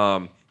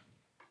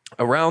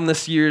 Around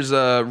this year's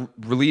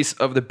release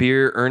of the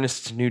beer,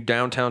 Ernest's new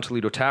downtown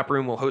Toledo tap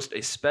room will host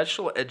a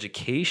special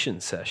education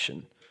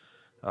session.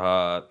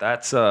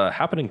 That's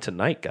happening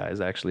tonight, guys,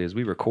 actually, as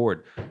we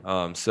record.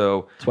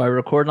 So That's why we're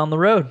recording on the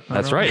road.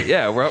 that's right.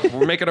 Yeah,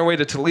 we're making our way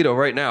to Toledo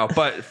right now.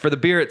 But for the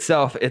beer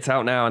itself, it's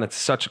out now, and it's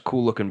such a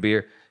cool looking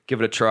beer.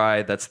 Give it a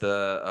try. That's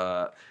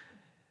the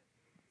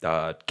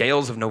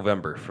Gales of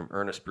November from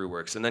Ernest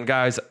Brewworks. And then,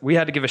 guys, we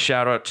had to give a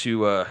shout out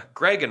to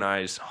Greg and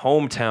I's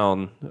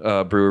hometown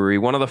brewery,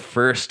 one of the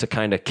first to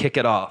kind of kick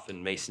it off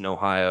in Mason,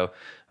 Ohio,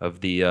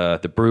 of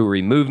the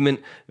brewery movement.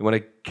 I want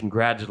to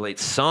congratulate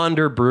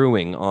Sonder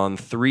Brewing on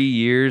 3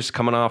 years,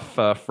 coming off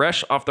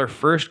fresh off their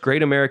first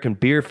Great American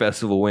Beer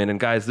Festival win. And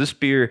guys, this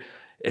beer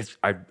is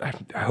I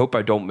hope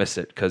I don't miss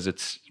it because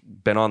it's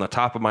been on the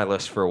top of my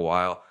list for a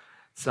while.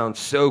 It sounds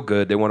so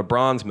good. They won a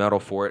bronze medal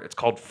for it. It's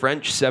called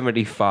French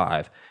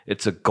 75.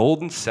 It's a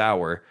golden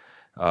sour.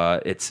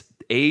 It's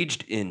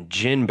aged in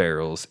gin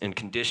barrels and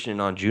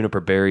conditioned on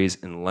juniper berries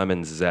and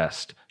lemon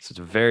zest. So it's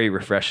a very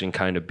refreshing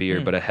kind of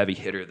beer, but a heavy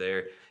hitter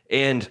there.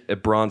 And a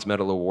bronze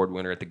medal award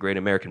winner at the Great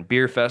American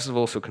Beer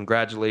Festival. So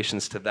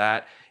congratulations to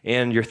that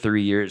and your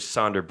 3 years,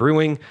 Sonder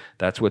Brewing.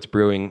 That's what's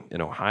brewing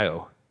in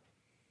Ohio.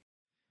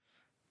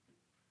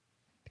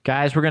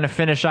 Guys, we're going to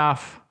finish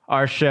off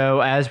our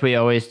show, as we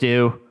always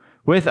do,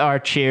 with our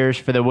cheers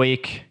for the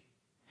week.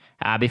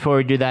 Before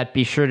we do that,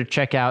 be sure to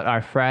check out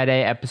our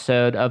Friday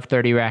episode of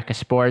 30 Rack of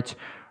Sports.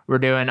 We're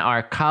doing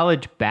our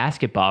college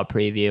basketball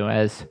preview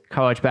as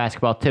college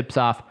basketball tips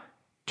off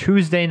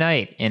Tuesday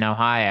night in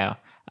Ohio.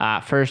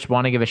 First,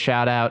 want to give a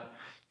shout out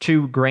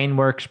to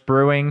Grainworks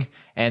Brewing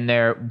and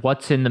their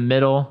What's in the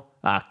Middle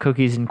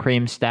cookies and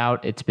cream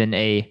stout. It's been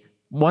a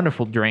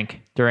wonderful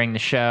drink during the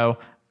show.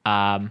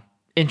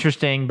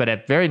 Interesting, but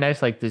a very nice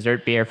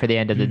dessert beer for the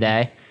end of the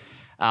day.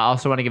 I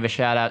also want to give a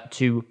shout out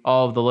to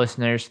all of the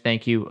listeners.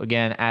 Thank you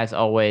again, as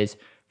always,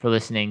 for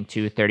listening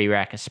to 30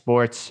 Rack of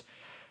Sports.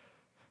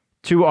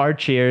 To our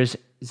cheers,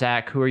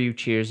 Zach, who are you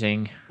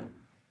cheersing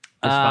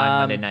this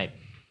fine Monday night?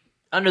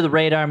 Under the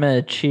radar, I'm going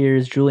to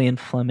cheers Julian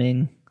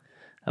Fleming,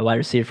 a wide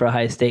receiver for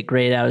Ohio State,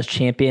 grade out as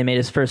champion, made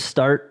his first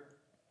start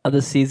of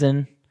the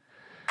season.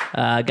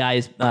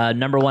 Guy's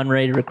number one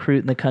rated recruit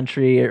in the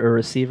country, or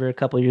receiver a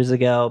couple years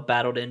ago,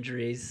 battled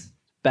injuries,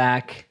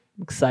 back,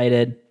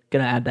 excited,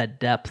 going to add that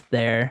depth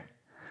there.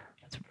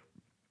 That's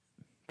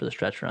for the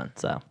stretch run.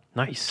 So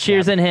Nice.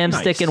 cheers in him,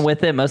 Nice. sticking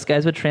with it. Most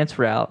guys would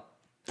transfer out,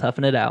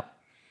 toughing it out.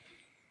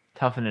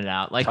 Toughen it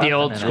out. Like the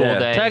old it school out.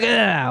 days. Check it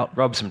out.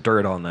 Rub some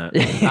dirt on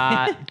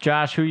that.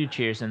 Josh, who are you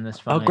cheersing this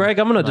Oh, Monday? Greg,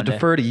 I'm going to Monday?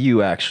 defer to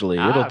you, actually.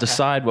 It'll okay.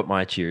 decide what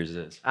my cheers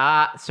is.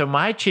 So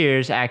my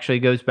cheers actually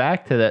goes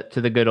back to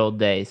the good old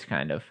days,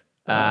 kind of.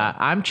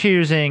 I'm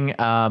cheersing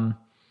a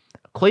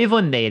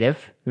Cleveland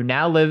native who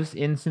now lives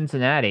in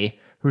Cincinnati,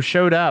 who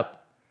showed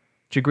up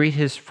to greet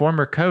his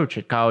former coach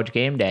at College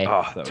Game Day,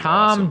 Oh, that was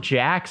Tom awesome.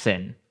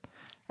 Jackson,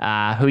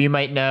 who you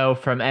might know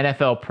from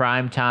NFL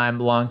Primetime,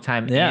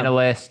 longtime Yeah.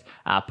 analyst,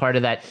 part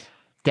of that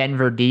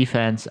Denver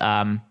defense.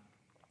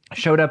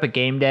 Showed up at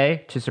Game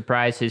Day to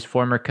surprise his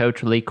former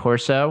coach, Lee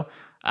Corso.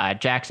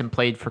 Jackson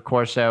played for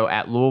Corso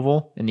at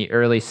Louisville in the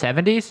early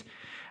 70s.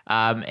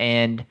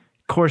 And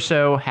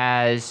Corso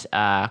has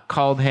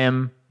called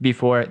him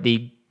before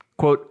the,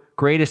 quote,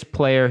 greatest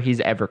player he's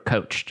ever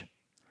coached.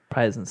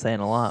 Probably isn't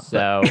saying a lot.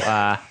 So,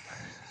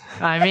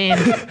 I mean,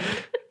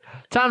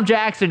 Tom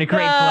Jackson, a great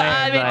player.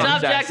 I mean, but- Tom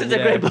Jackson's a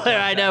great player,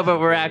 I know, but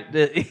we're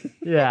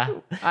yeah.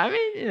 I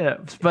mean, yeah.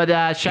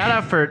 But shout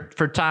out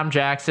for Tom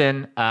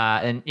Jackson.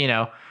 And, you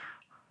know,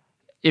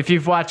 if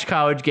you've watched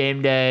College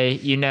Game Day,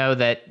 you know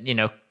that, you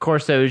know,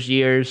 Corso's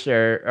years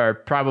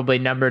are probably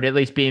numbered, at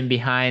least being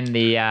behind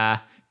the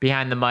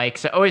mic.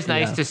 So always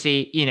nice to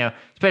see, you know,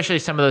 especially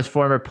some of those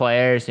former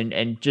players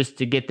and just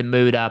to get the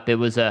mood up. It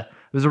was a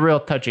real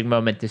touching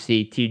moment to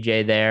see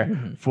TJ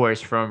there for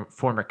his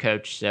former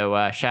coach.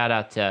 So shout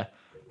out to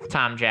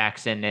Tom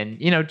Jackson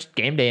and, you know, just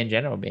Game Day in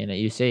general being at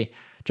UC.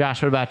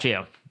 Josh, what about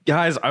you?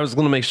 Guys, I was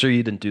going to make sure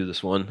you didn't do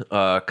this one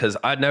because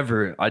I'd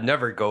never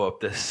go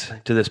up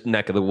to this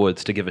neck of the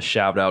woods to give a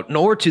shout out,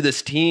 nor to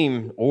this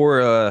team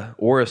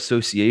or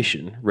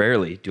association.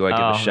 Rarely do I give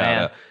a shout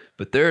out.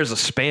 But there's a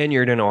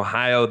Spaniard in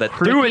Ohio that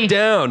threw Ricky. it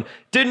down.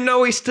 Didn't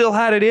know he still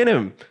had it in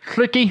him.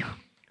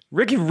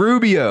 Ricky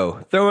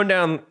Rubio throwing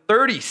down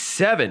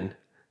 37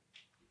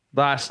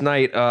 last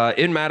night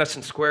in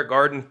Madison Square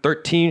Garden,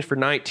 13 for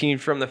 19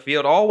 from the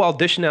field, all while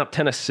dishing out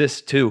 10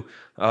 assists too.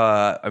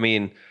 I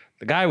mean,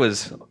 the guy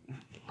was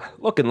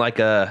looking like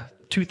a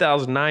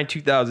 2009,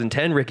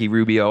 2010 Ricky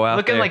Rubio out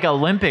Looking there. like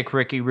Olympic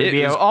Ricky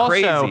Rubio. was Also,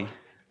 crazy.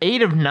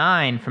 8 of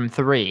 9 from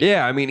 3.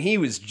 Yeah, I mean, he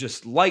was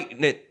just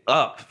lighting it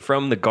up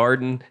from the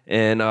Garden.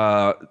 And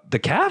the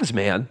Cavs,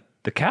 man,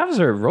 the Cavs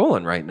are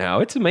rolling right now.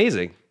 It's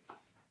amazing.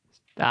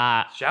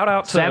 Shout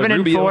out to 7 and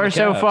Rubio 4 the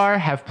so Cavs. far,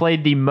 have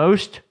played the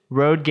most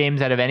road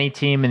games out of any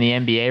team in the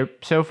NBA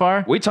so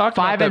far. We talked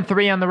about 5 and that-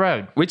 3 on the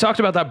road. We talked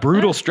about that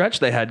brutal stretch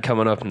they had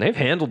coming up, and they've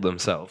handled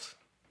themselves.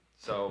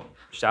 So,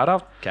 shout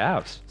out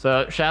Cavs.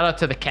 So shout out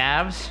to the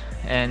Cavs.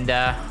 And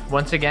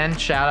once again,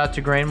 shout out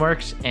to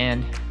Grainworks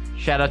and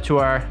shout out to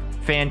our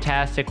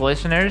fantastic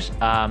listeners.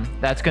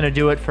 That's going to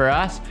do it for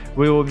us.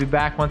 We will be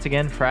back once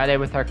again Friday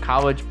with our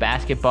college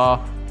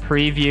basketball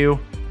preview.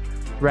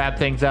 Wrap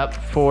things up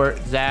for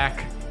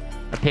Zach.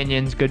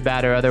 Opinions, good,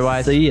 bad, or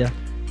otherwise. See ya.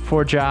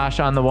 For Josh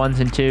on the 1s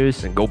and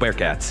 2s. And go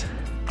Bearcats.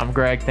 I'm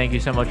Greg. Thank you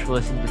so much for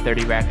listening to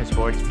 30 Rack of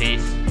Sports.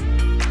 Peace.